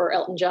 Cher or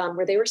Elton John,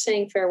 where they were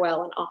saying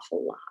farewell an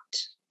awful lot.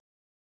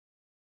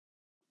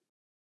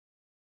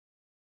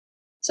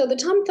 So the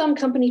Tom Thumb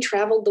Company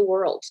traveled the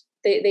world.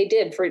 They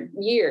did for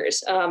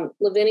years.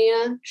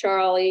 Lavinia,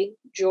 Charlie,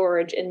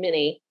 George, and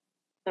Minnie,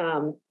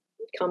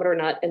 Commodore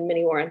Nutt and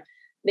Minnie Warren,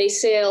 they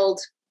sailed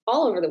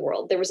all over the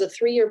world. There was a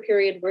 3-year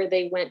period where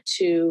they went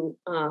to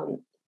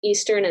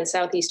Eastern and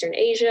Southeastern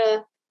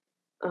Asia,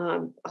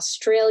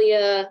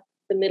 Australia,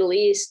 the Middle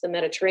East, the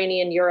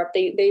Mediterranean, Europe.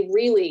 They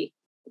really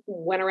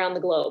went around the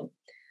globe.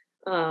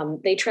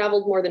 They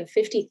traveled more than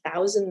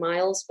 50,000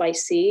 miles by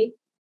sea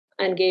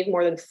and gave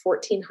more than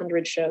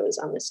 1,400 shows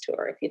on this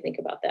tour, if you think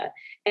about that.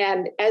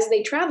 And as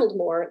they traveled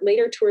more,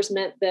 later tours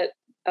meant that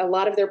a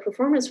lot of their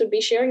performance would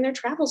be sharing their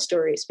travel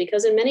stories,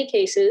 because in many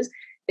cases,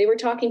 they were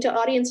talking to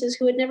audiences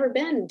who had never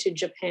been to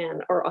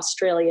Japan or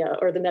Australia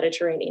or the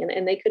Mediterranean,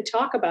 and they could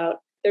talk about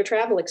their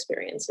travel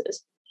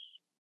experiences.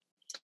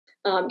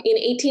 In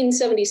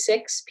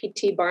 1876,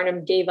 P.T.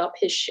 Barnum gave up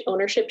his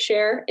ownership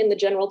share in the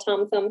General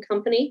Tom Thumb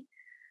Company,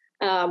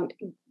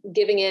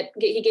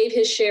 he gave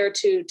his share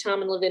to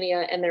Tom and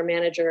Lavinia and their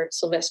manager,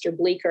 Sylvester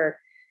Bleecker.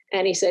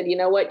 And he said, you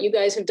know what, you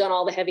guys have done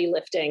all the heavy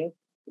lifting.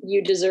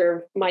 You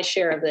deserve my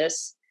share of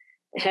this.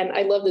 And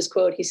I love this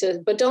quote. He says,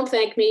 but don't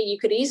thank me. You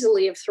could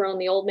easily have thrown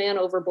the old man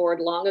overboard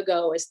long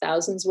ago, as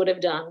thousands would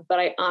have done. But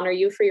I honor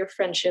you for your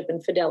friendship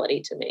and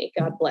fidelity to me.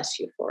 God bless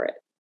you for it.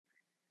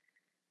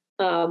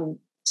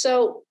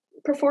 So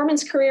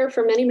performance career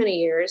for many, many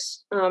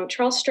years.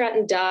 Charles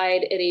Stratton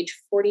died at age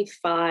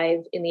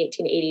 45 in the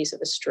 1880s of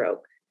a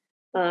stroke.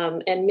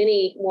 And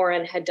Minnie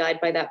Warren had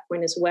died by that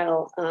point as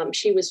well.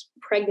 She was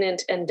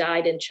pregnant and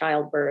died in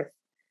childbirth.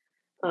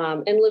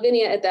 And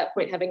Lavinia, at that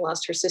point, having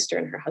lost her sister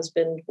and her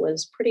husband,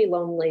 was pretty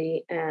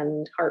lonely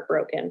and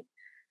heartbroken.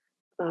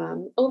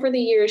 Over the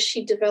years,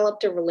 she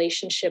developed a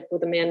relationship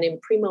with a man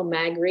named Primo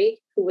Magri,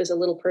 who was a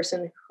little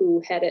person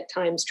who had at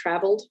times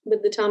traveled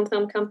with the Tom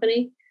Thumb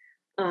Company.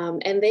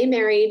 And they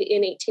married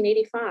in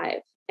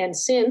 1885. And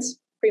since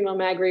Primo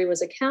Magri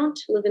was a count,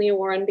 Lavinia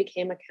Warren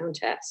became a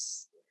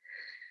countess.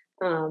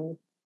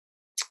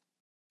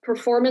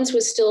 Performance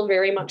was still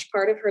very much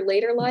part of her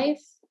later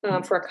life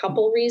for a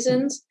couple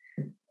reasons.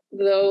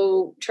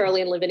 Though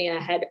Charlie and Lavinia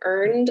had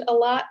earned a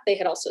lot, they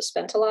had also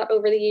spent a lot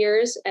over the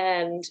years.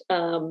 And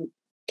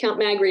Count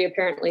Magri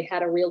apparently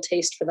had a real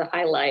taste for the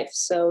high life.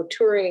 So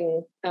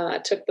touring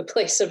took the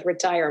place of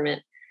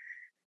retirement.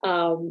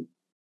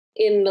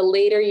 In the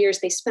later years,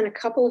 they spent a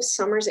couple of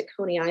summers at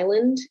Coney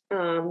Island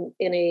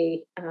in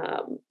a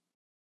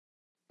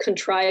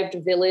contrived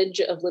village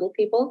of little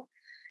people.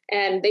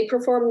 And they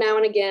perform now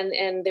and again,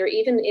 and they're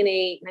even in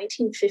a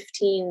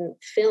 1915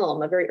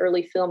 film, a very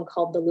early film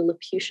called The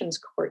Lilliputian's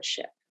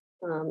Courtship.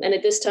 And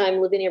at this time,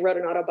 Lavinia wrote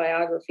an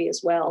autobiography as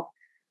well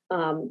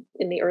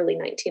in the early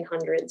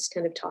 1900s,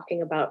 kind of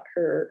talking about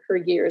her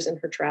years and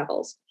her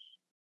travels.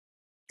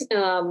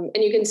 And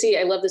you can see,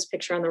 I love this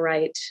picture on the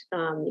right.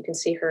 You can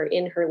see her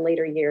in her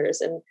later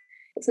years. And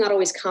it's not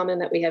always common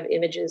that we have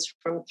images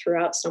from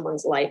throughout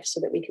someone's life so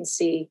that we can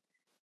see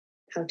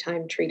how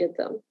time treated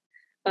them.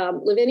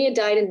 Lavinia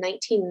died in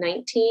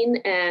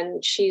 1919,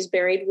 and she's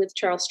buried with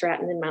Charles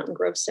Stratton in Mountain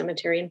Grove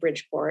Cemetery in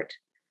Bridgeport.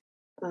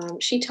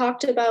 She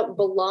talked about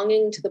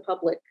belonging to the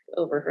public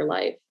over her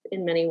life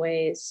in many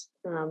ways.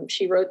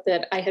 She wrote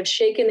that I have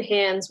shaken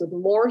hands with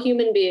more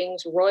human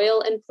beings,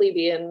 royal and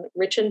plebeian,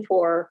 rich and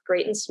poor,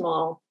 great and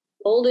small,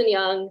 old and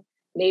young,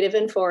 native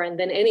and foreign,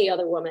 than any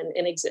other woman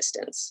in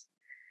existence.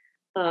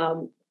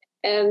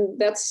 And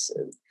that's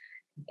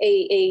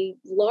a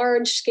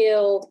large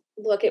scale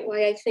look at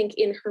why I think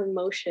in her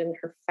motion,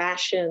 her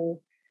fashion,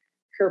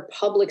 her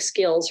public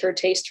skills, her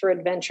taste for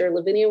adventure,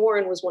 Lavinia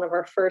Warren was one of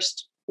our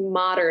first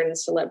modern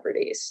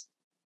celebrities.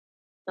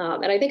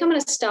 And I think I'm going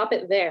to stop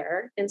it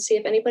there and see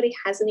if anybody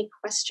has any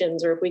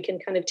questions or if we can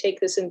kind of take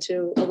this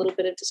into a little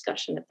bit of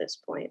discussion at this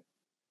point.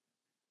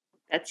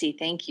 Betsy,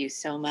 thank you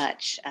so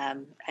much.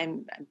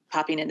 I'm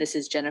popping in. This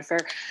is Jennifer.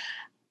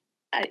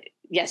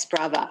 Yes,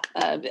 brava.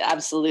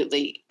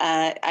 Absolutely.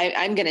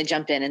 I'm going to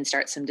jump in and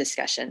start some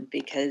discussion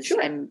because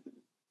sure. I'm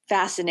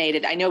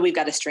fascinated. I know we've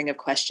got a string of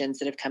questions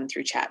that have come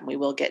through chat and we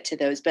will get to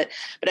those, but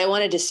I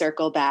wanted to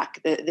circle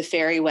back the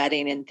fairy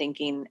wedding and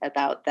thinking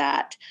about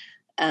that.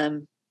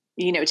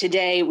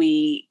 Today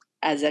we,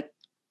 as a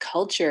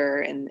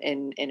culture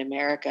in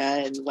America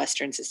and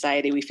Western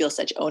society, we feel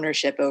such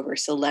ownership over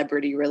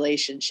celebrity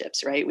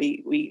relationships, right?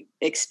 We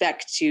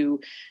expect to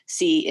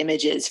see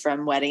images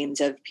from weddings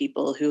of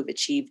people who have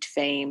achieved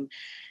fame.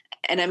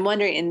 And I'm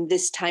wondering, in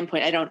this time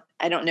point,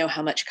 I don't know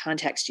how much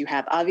context you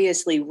have.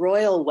 Obviously,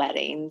 royal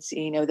weddings,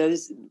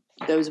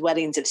 those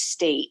weddings of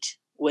state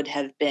would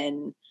have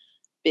been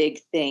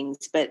big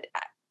things, but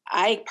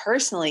I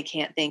personally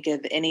can't think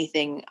of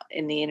anything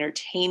in the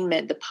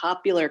entertainment, the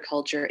popular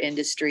culture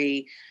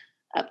industry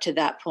up to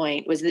that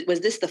point. Was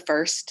this the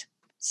first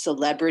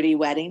celebrity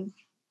wedding?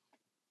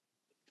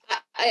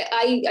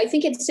 I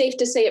think it's safe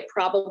to say it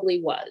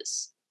probably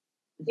was.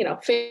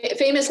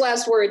 Famous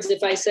last words.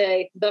 If I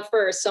say the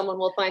first, someone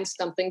will find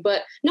something.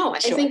 But no,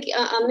 sure. I think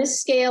on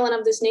this scale and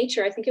of this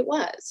nature, I think it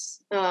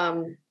was.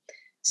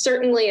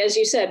 Certainly, as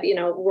you said,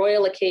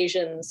 royal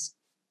occasions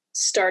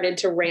started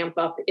to ramp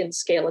up in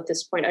scale at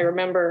this point. I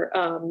remember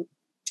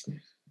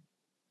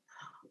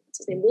what's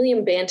his name?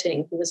 William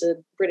Banting, who was a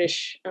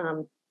British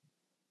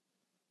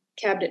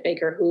cabinet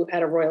maker who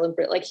had a royal,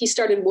 he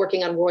started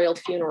working on royal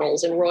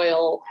funerals and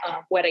royal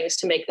weddings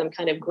to make them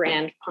kind of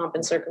grand pomp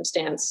and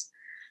circumstance.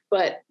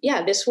 But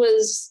yeah, this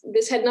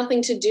had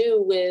nothing to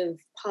do with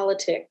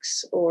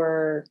politics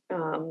or,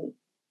 as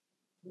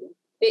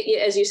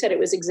you said, it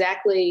was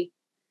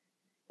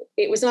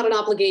not an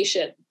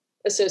obligation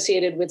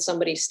associated with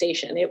somebody's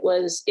station. It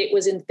was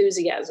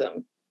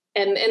enthusiasm.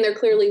 And there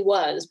clearly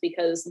was,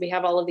 because we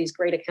have all of these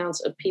great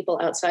accounts of people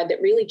outside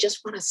that really just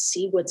want to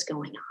see what's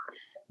going on.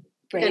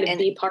 Right. Kind of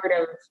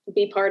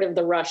be part of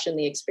the rush and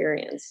the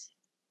experience.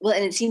 Well,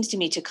 and it seems to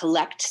me to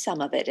collect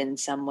some of it in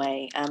some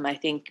way. I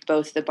think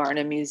both the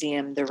Barnum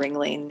Museum, the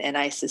Ringling, and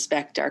I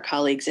suspect our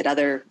colleagues at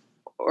other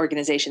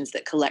organizations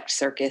that collect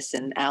circus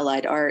and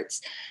allied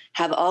arts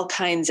have all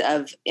kinds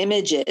of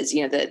images,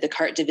 the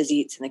carte de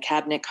visites and the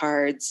cabinet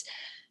cards,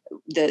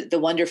 the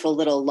wonderful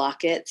little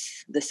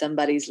lockets, the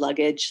somebody's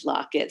luggage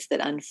lockets that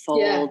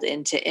unfold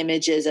into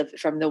images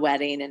from the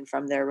wedding and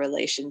from their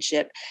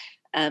relationship.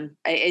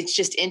 It's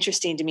just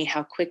interesting to me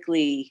how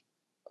quickly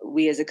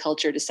we as a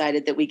culture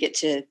decided that we get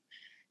to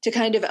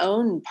kind of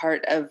own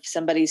part of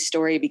somebody's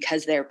story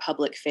because they're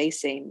public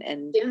facing.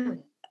 And,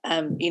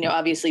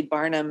 obviously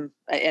Barnum,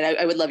 and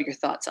I would love your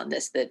thoughts on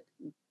this, that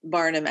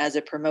Barnum as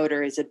a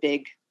promoter is a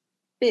big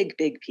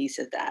piece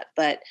of that.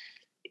 But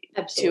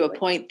Absolutely. To a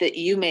point that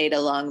you made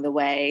along the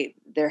way,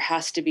 there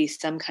has to be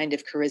some kind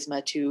of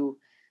charisma to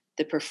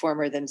the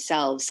performer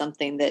themselves,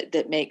 something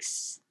that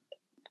makes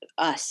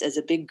us as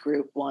a big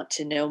group want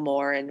to know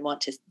more and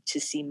want to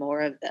see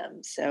more of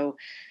them. So,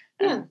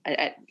 well,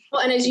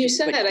 and as you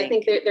said, I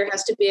think there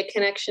has to be a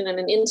connection and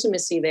an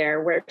intimacy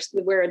there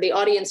where the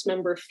audience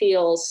member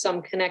feels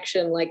some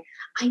connection, like,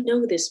 I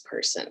know this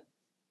person.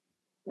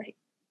 Right.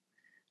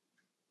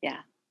 Yeah.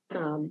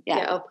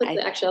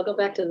 I'll go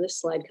back to this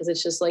slide because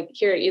it's just like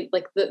here,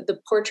 like the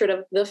portrait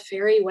of the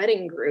fairy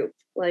wedding group,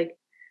 like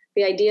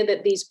the idea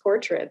that these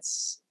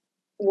portraits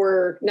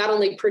were not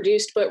only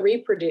produced, but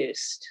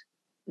reproduced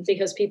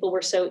because people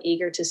were so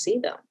eager to see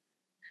them.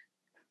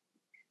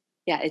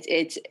 Yeah,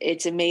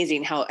 it's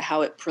amazing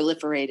how it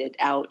proliferated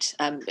out,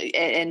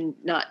 and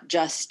not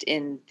just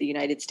in the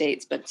United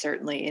States, but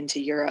certainly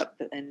into Europe.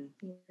 And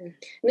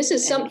this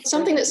is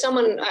something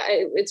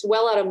that it's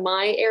well out of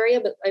my area,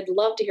 but I'd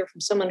love to hear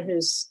from someone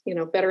who's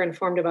better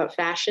informed about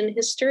fashion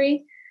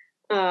history.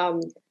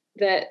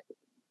 That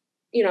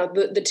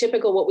the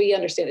typical, what we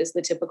understand is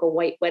the typical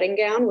white wedding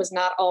gown was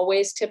not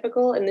always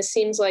typical, and this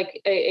seems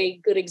like a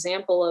good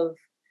example of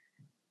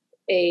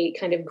a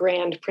kind of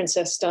grand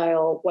princess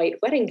style white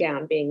wedding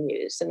gown being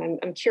used. And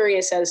I'm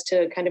curious as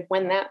to kind of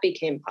when that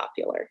became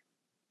popular.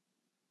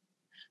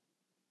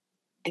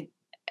 I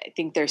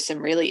think there's some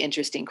really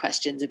interesting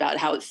questions about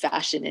how the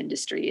fashion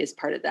industry is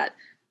part of that.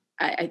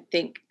 I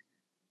think,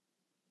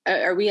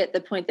 are we at the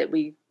point that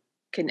we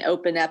can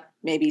open up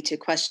maybe to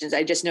questions?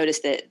 I just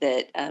noticed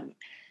that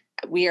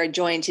we are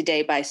joined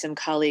today by some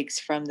colleagues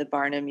from the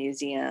Barnum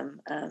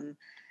Museum.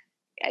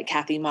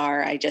 Kathy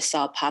Marr, I just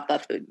saw pop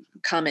up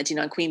commenting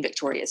on Queen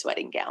Victoria's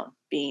wedding gown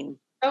being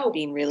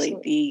really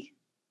excellent.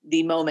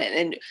 the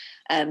moment.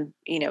 And,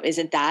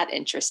 isn't that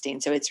interesting?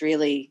 So it's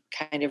really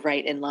kind of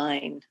right in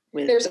line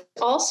with. There's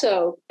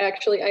also,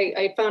 actually,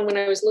 I found when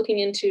I was looking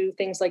into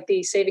things like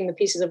the saving the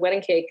pieces of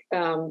wedding cake,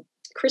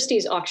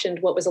 Christie's auctioned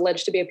what was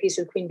alleged to be a piece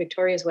of Queen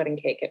Victoria's wedding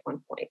cake at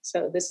one point.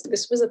 So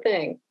this was a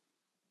thing.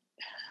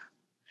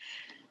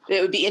 It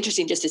would be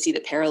interesting just to see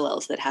the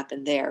parallels that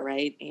happened there,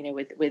 right?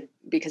 With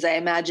because I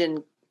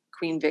imagine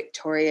Queen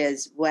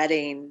Victoria's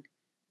wedding,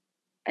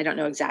 I don't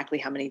know exactly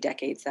how many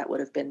decades that would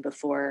have been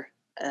before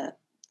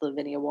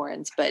Lavinia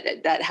Warren's, but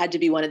that had to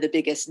be one of the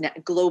biggest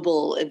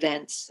global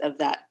events of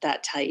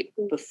that type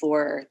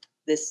before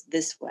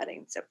this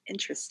wedding. So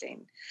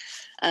interesting.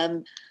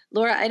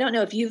 Laura, I don't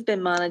know if you've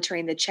been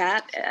monitoring the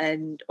chat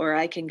or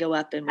I can go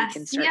up and we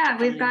can start. Yeah,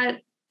 we've got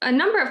a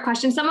number of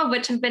questions, some of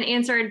which have been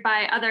answered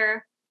by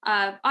other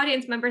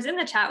audience members in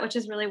the chat, which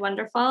is really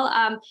wonderful.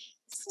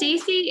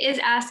 Stacy is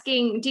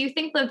asking, do you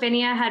think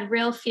Lavinia had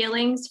real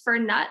feelings for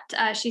Nut?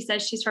 She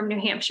says she's from New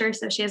Hampshire,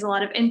 so she has a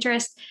lot of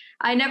interest.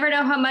 I never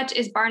know how much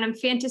is Barnum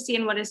fantasy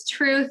and what is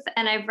truth.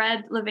 And I've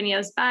read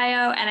Lavinia's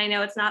bio, and I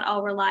know it's not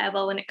all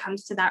reliable when it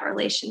comes to that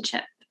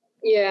relationship.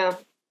 Yeah,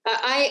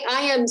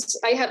 I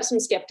have some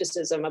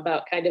skepticism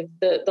about kind of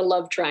the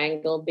love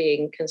triangle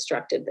being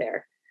constructed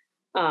there.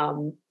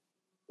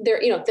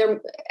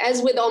 There,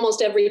 as with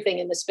almost everything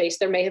in the space,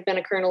 there may have been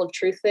a kernel of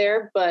truth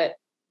there, but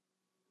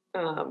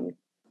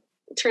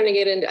turning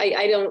it into,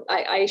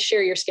 I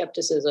share your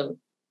skepticism.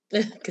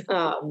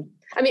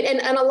 I mean,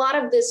 and a lot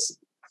of this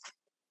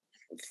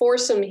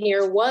foursome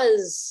here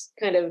was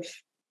kind of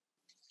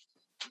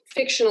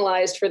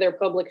fictionalized for their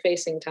public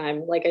facing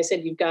time. Like I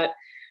said,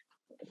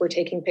 we're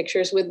taking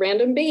pictures with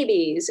random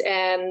babies,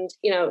 and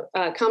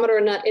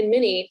Commodore Nutt and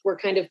Minnie were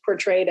kind of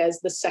portrayed as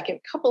the second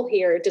couple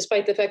here,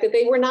 despite the fact that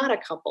they were not a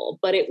couple,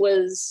 but it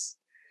was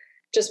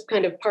just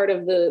kind of part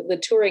of the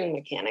touring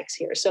mechanics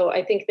here. So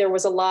I think there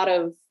was a lot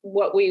of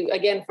what we,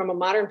 again, from a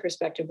modern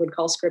perspective, would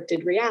call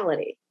scripted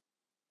reality.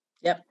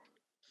 Yep.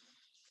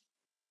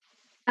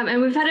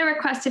 And we've had a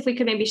request if we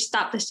could maybe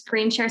stop the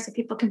screen share so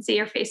people can see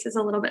your faces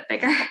a little bit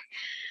bigger.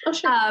 Oh,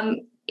 sure.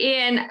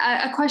 And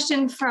a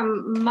question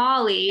from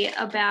Molly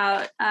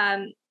about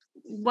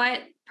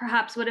what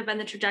perhaps would have been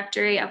the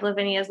trajectory of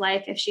Lavinia's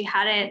life if she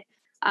hadn't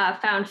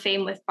found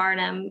fame with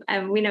Barnum.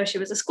 And we know she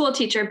was a school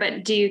teacher,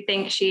 but do you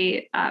think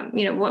she,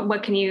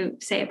 what can you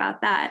say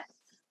about that,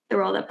 the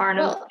role that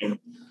Barnum played?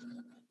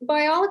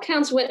 By all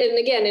accounts, and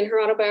again, in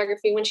her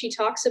autobiography, when she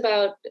talks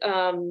about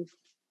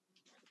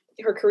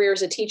her career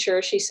as a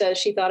teacher, she says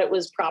she thought it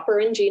was proper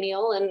and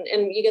genial.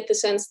 And you get the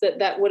sense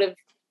that would have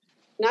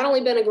not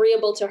only been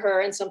agreeable to her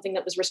and something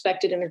that was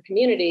respected in her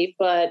community,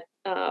 but,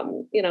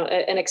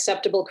 an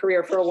acceptable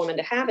career for a woman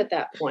to have at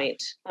that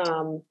point.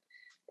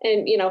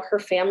 And, her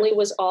family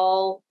was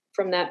all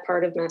from that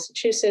part of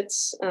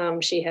Massachusetts. There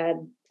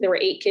were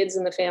 8 kids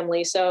in the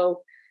family.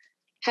 So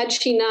had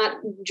she not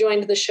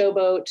joined the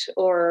showboat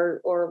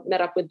or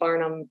met up with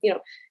Barnum,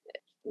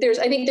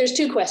 I think there's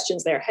 2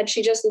 questions there. Had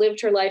she just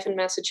lived her life in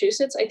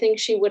Massachusetts, I think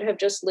she would have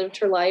just lived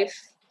her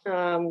life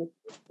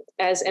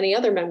as any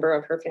other member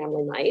of her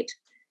family might.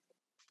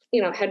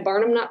 Had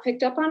Barnum not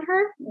picked up on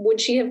her, would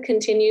she have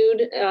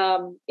continued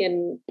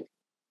in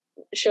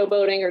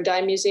showboating or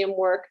dime museum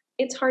work?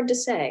 It's hard to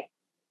say.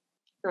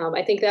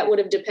 I think that would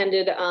have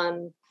depended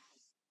on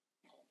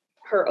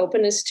her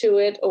openness to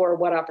it or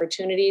what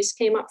opportunities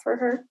came up for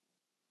her.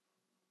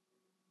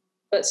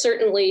 But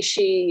certainly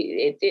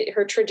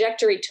her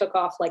trajectory took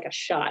off like a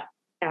shot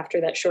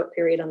after that short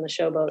period on the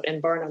showboat,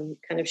 and Barnum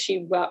she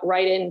got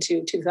right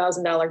into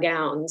 $2,000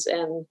 gowns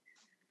and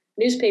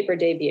newspaper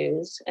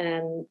debuts,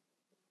 and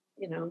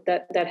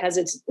that has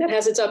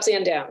its ups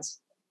and downs.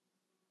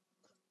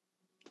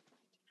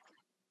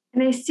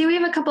 And I see we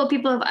have a couple of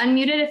people have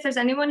unmuted. If there's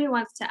anyone who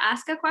wants to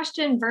ask a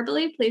question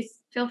verbally, please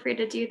feel free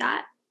to do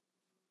that.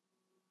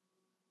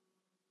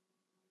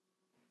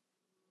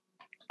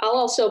 I'll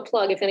also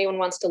plug if anyone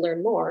wants to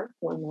learn more.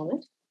 One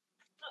moment.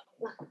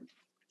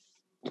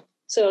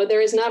 So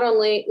there is not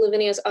only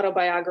Lavinia's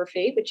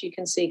autobiography, which you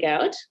can seek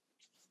out.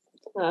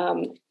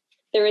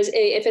 There is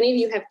if any of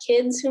you have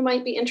kids who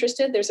might be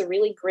interested, there's a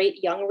really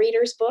great young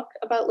readers book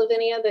about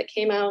Lavinia that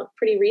came out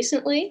pretty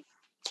recently.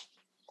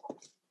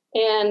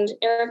 And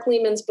Eric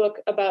Lehman's book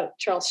about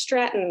Charles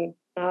Stratton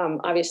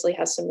obviously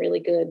has some really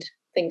good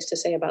things to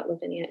say about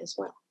Lavinia as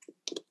well.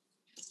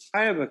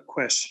 I have a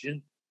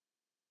question.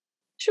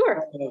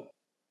 Sure.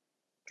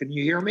 Can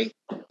you hear me?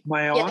 Am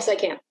I on? Yes, I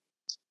can.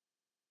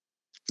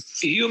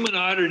 Human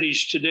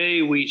oddities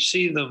today, we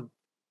see them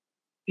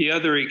the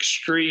other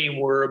extreme.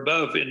 We're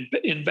above,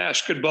 in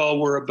basketball,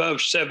 we're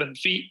above 7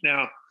 feet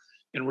now,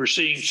 and we're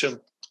seeing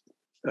some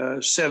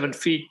 7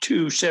 feet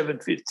 2, 7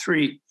 feet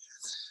 3.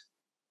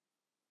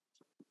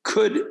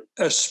 Could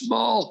a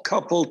small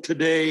couple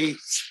today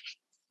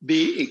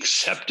be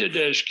accepted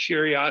as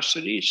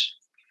curiosities?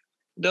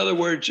 In other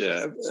words,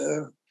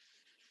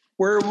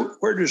 where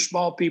do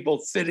small people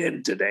fit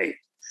in today?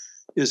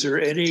 Is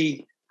there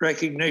any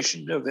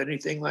recognition of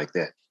anything like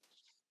that?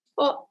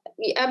 Well,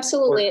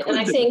 absolutely. And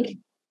I think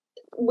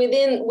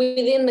within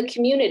the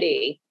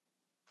community,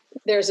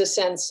 there's a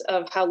sense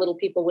of how little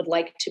people would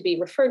like to be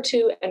referred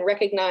to and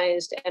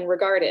recognized and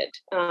regarded.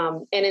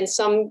 And in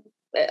some,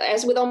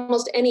 as with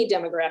almost any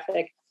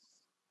demographic,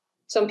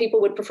 some people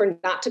would prefer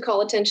not to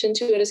call attention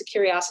to it as a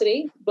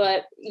curiosity,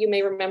 but you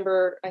may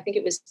remember, I think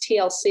it was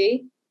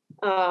TLC,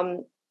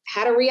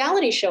 had a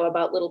reality show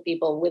about little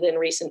people within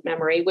recent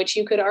memory, which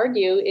you could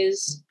argue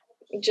is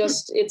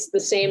just, it's the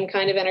same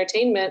kind of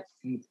entertainment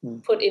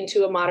put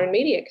into a modern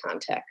media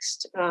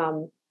context.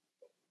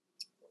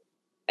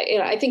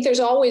 I think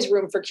there's always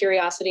room for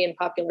curiosity in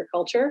popular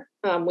culture.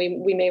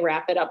 We may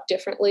wrap it up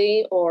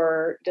differently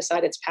or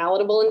decide it's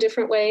palatable in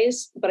different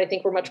ways, but I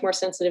think we're much more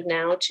sensitive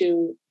now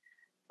to,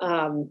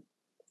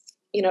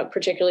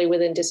 particularly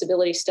within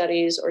disability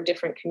studies or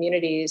different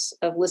communities,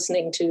 of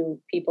listening to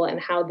people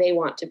and how they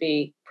want to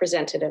be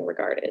presented and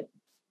regarded.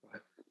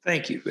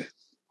 Thank you.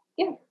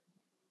 Yeah.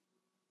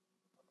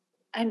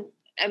 I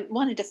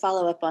wanted to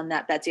follow up on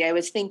that, Betsy. I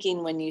was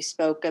thinking when you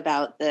spoke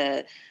about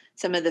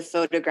some of the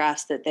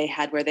photographs that they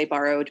had where they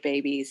borrowed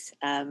babies,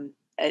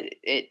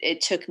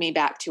 it took me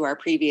back to our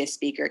previous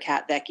speaker,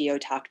 Kat Vecchio,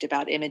 talked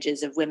about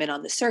images of women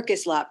on the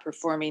circus lot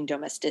performing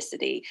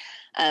domesticity.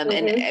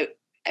 And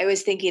I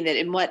was thinking that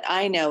in what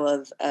I know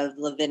of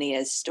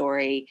Lavinia's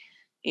story,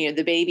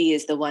 the baby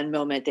is the one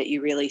moment that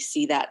you really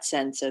see that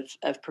sense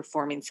of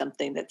performing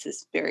something that's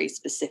this very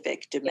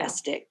specific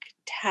domestic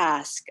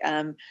task.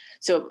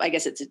 So I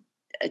guess it's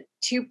a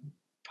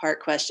two-part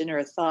question or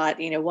a thought.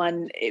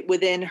 One,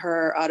 within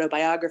her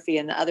autobiography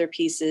and the other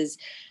pieces,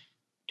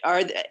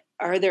 are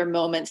there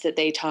moments that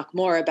they talk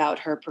more about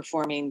her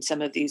performing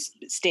some of these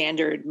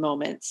standard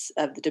moments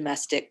of the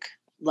domestic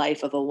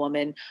life of a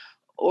woman,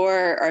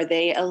 or are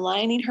they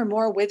aligning her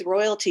more with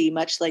royalty,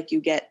 much like you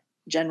get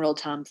General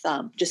Tom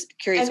Thumb? Just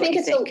curious what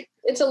you think.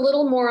 It's a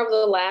little more of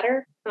the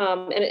latter.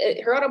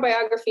 Her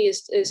autobiography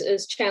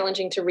is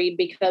challenging to read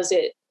because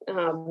it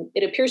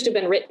appears to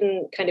have been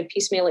written kind of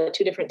piecemeal at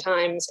 2 different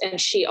times. And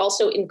she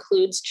also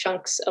includes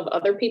chunks of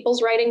other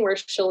people's writing where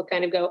she'll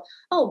kind of go,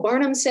 oh,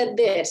 Barnum said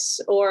this,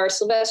 or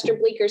Sylvester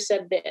Bleecker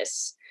said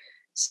this.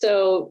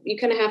 So you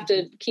kind of have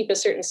to keep a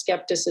certain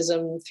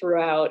skepticism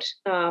throughout.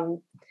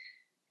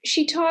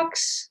 She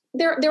talks,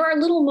 there are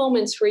little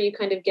moments where you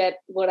kind of get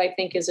what I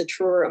think is a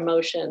truer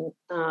emotion.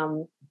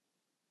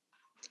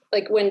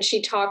 Like when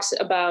she talks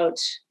about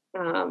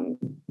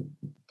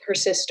her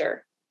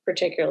sister,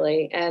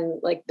 particularly,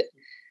 and like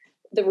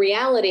the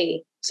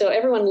reality. So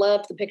everyone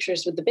loved the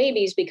pictures with the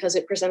babies because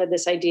it presented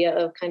this idea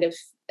of kind of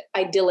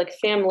idyllic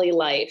family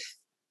life.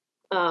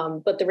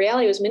 But the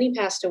reality was Minnie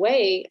passed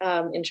away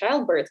in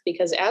childbirth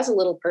because as a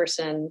little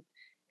person,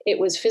 it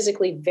was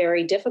physically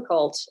very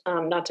difficult,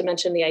 not to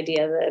mention the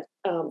idea that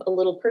a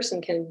little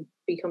person can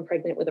become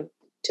pregnant with a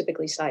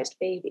typically sized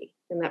baby,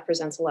 and that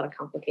presents a lot of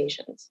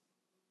complications.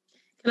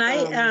 Can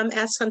I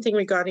ask something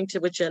regarding to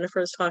what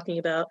Jennifer is talking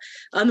about?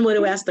 I'm the one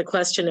who asked the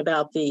question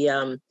about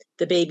the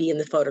baby in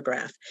the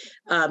photograph.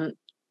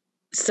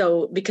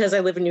 So because I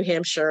live in New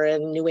Hampshire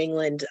and New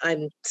England,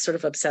 I'm sort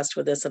of obsessed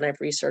with this and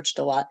I've researched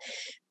a lot.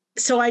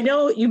 So I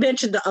know you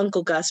mentioned the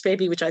Uncle Gus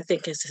baby, which I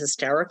think is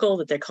hysterical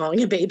that they're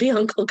calling a baby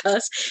Uncle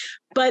Gus.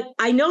 But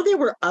I know there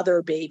were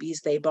other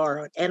babies they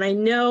borrowed. And I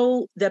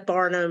know that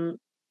Barnum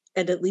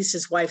and at least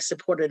his wife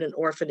supported an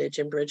orphanage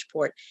in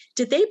Bridgeport.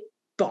 Did they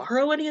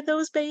borrow any of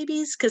those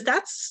babies? Because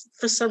that's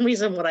for some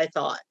reason what I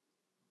thought.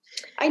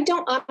 I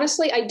don't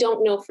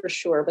know for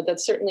sure, but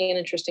that's certainly an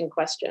interesting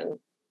question.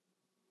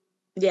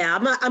 Yeah,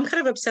 I'm kind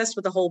of obsessed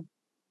with the whole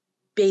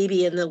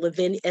baby and the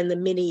Lavinia and the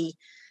Minnie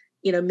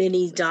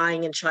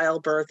dying in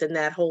childbirth and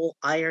that whole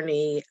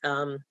irony.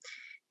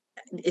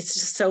 It's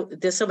just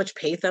there's so much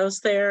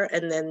pathos there.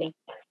 And then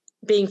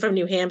being from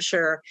New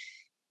Hampshire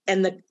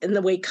and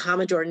the way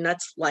Commodore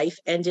Nutt's life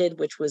ended,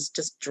 which was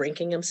just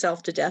drinking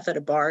himself to death at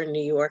a bar in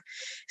New York.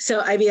 So,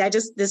 I mean,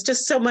 there's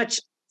just so much.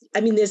 I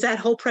mean, there's that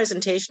whole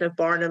presentation of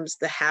Barnum's,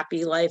 the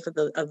happy life of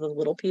the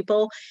little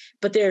people,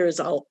 but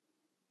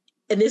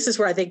and this is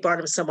where I think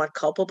Barnum's somewhat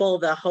culpable.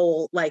 The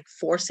whole like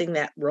forcing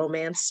that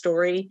romance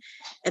story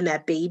and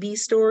that baby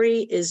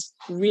story is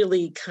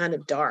really kind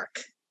of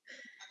dark.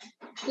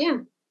 Yeah.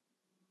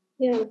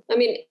 Yeah. I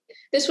mean,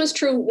 this was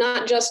true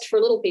not just for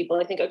little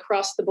people. I think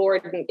across the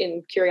board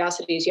in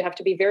Curiosities, you have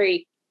to be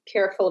very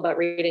careful about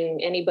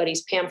reading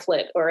anybody's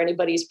pamphlet or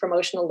anybody's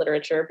promotional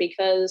literature,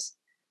 because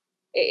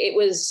it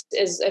was,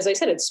 as I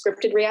said, it's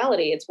scripted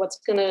reality. It's what's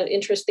going to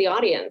interest the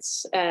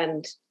audience.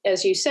 And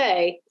as you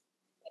say,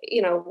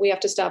 we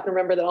have to stop and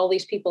remember that all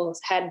these people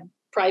had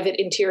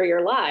private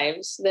interior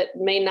lives that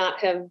may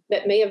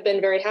have been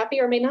very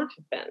happy or may not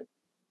have been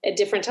at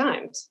different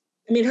times.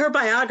 I mean, her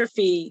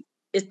biography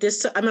is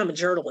this. I'm a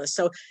journalist,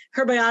 so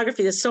her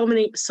biography, there's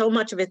so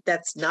much of it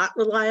that's not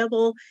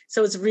reliable.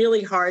 So it's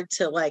really hard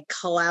to like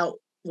cull out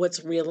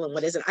what's real and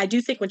what isn't. I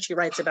do think when she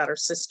writes about her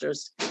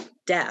sister's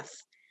death,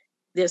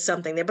 there's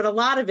something there, but a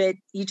lot of it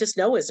you just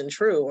know isn't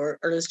true, or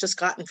is just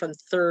gotten from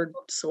third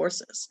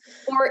sources,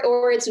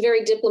 or it's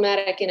very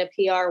diplomatic in a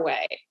PR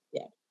way.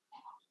 Yeah,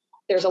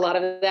 there's a lot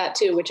of that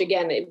too, which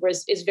again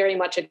is very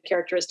much a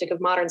characteristic of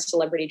modern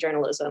celebrity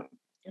journalism.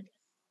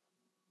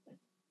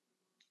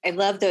 I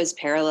love those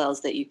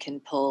parallels that you can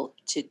pull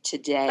to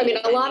today. I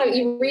mean,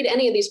 you read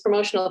any of these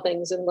promotional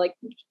things and like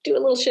do a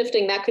little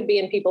shifting, that could be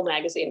in People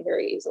magazine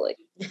very easily.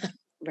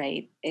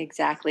 Right,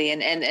 exactly,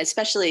 and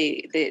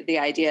especially the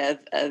idea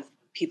of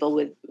people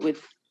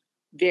with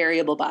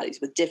variable bodies,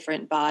 with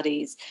different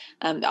bodies.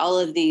 All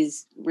of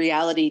these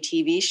reality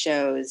TV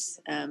shows,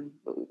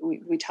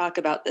 we talk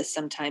about this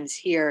sometimes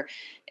here.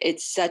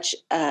 It's such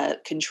a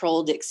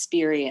controlled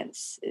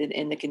experience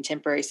in the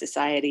contemporary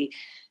society.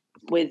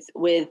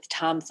 With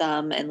Tom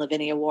Thumb and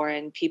Lavinia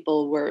Warren,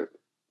 people were,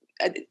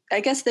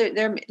 I guess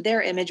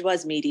their image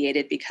was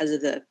mediated because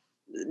of the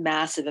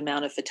massive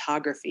amount of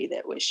photography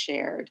that was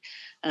shared.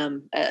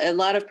 A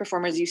lot of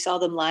performers, you saw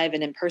them live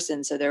and in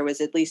person, so there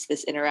was at least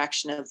this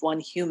interaction of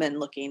one human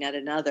looking at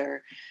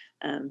another.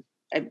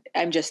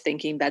 I'm just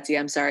thinking, Betsy,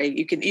 I'm sorry,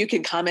 you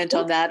can comment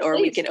on that,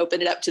 or we can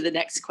open it up to the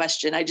next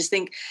question. I just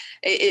think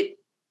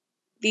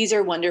these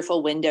are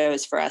wonderful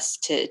windows for us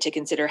to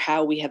consider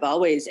how we have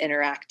always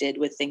interacted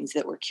with things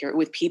that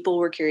with people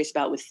we're curious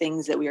about, with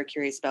things that we are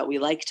curious about. We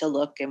like to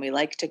look and we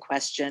like to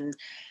question.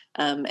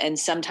 And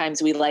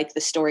sometimes we like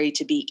the story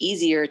to be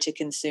easier to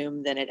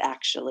consume than it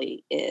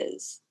actually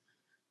is.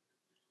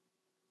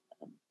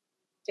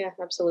 Yeah,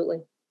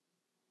 absolutely.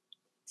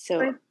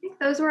 So I think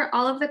those were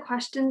all of the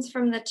questions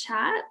from the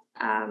chat.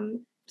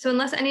 So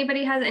unless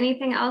anybody has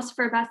anything else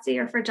for Betsy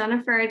or for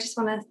Jennifer, I just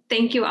want to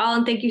thank you all.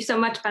 And thank you so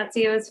much,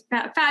 Betsy. It was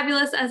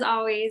fabulous as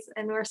always.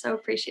 And we're so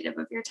appreciative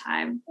of your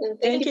time.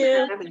 Thank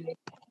you for having me.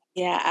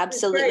 Yeah,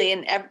 absolutely.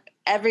 And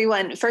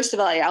everyone, first of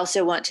all, I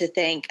also want to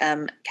thank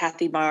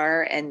Kathy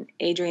Marr and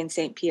Adrian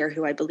St. Pierre,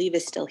 who I believe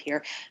is still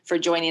here, for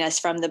joining us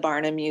from the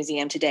Barnum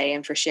Museum today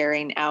and for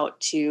sharing out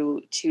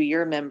to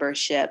your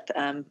membership.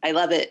 I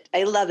love it.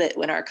 I love it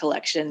when our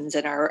collections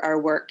and our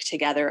work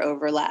together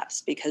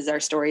overlaps, because our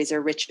stories are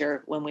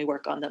richer when we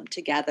work on them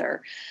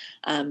together.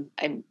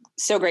 I'm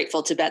so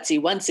grateful to Betsy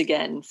once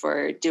again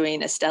for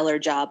doing a stellar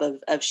job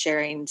of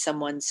sharing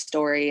someone's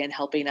story and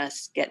helping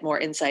us get more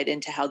insight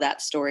into how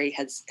that story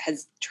has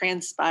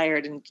transpired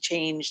and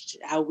changed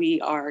how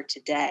we are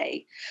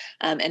today.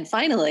 And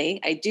finally,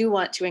 I do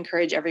want to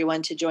encourage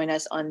everyone to join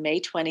us on May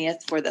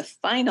 20th for the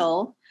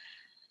final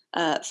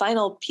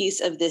piece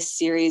of this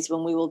series,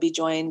 when we will be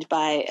joined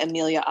by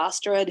Amelia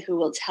Osterud, who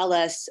will tell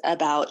us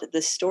about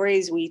the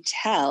stories we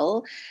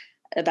tell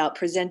about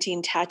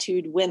presenting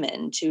tattooed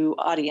women to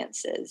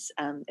audiences.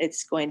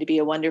 It's going to be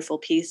a wonderful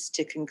piece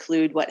to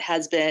conclude what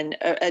has been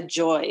a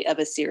joy of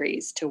a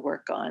series to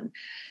work on.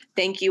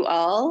 Thank you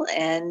all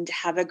and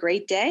have a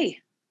great day.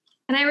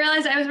 And I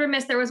realized I was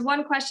remiss. There was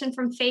one question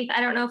from Faith.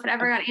 I don't know if it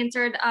ever got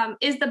answered.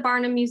 Is the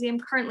Barnum Museum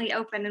currently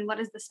open, and what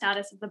is the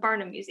status of the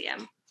Barnum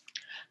Museum?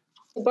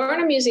 The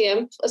Barnum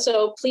Museum.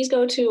 So please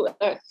go to,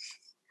 I'm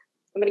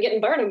going to get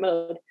in Barnum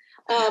mode.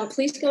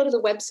 Please go to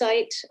the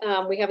website.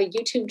 We have a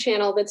YouTube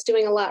channel that's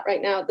doing a lot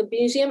right now. The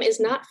museum is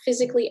not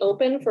physically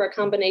open for a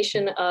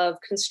combination of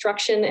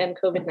construction and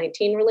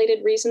COVID-19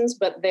 related reasons,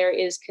 but there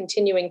is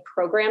continuing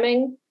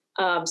programming.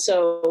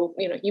 So,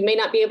 you may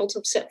not be able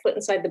to set foot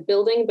inside the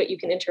building, but you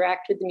can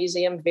interact with the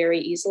museum very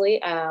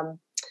easily.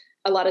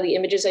 A lot of the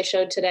images I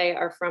showed today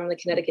are from the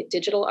Connecticut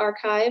Digital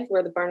Archive,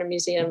 where the Barnum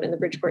Museum and the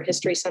Bridgeport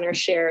History Center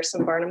share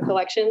some Barnum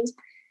collections.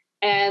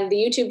 And the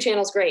YouTube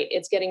channel is great.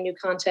 It's getting new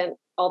content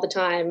all the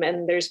time.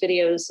 And there's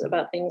videos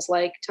about things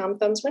like Tom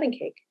Thumb's wedding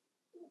cake.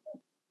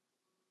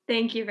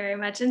 Thank you very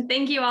much. And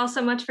thank you all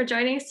so much for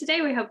joining us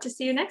today. We hope to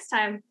see you next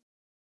time.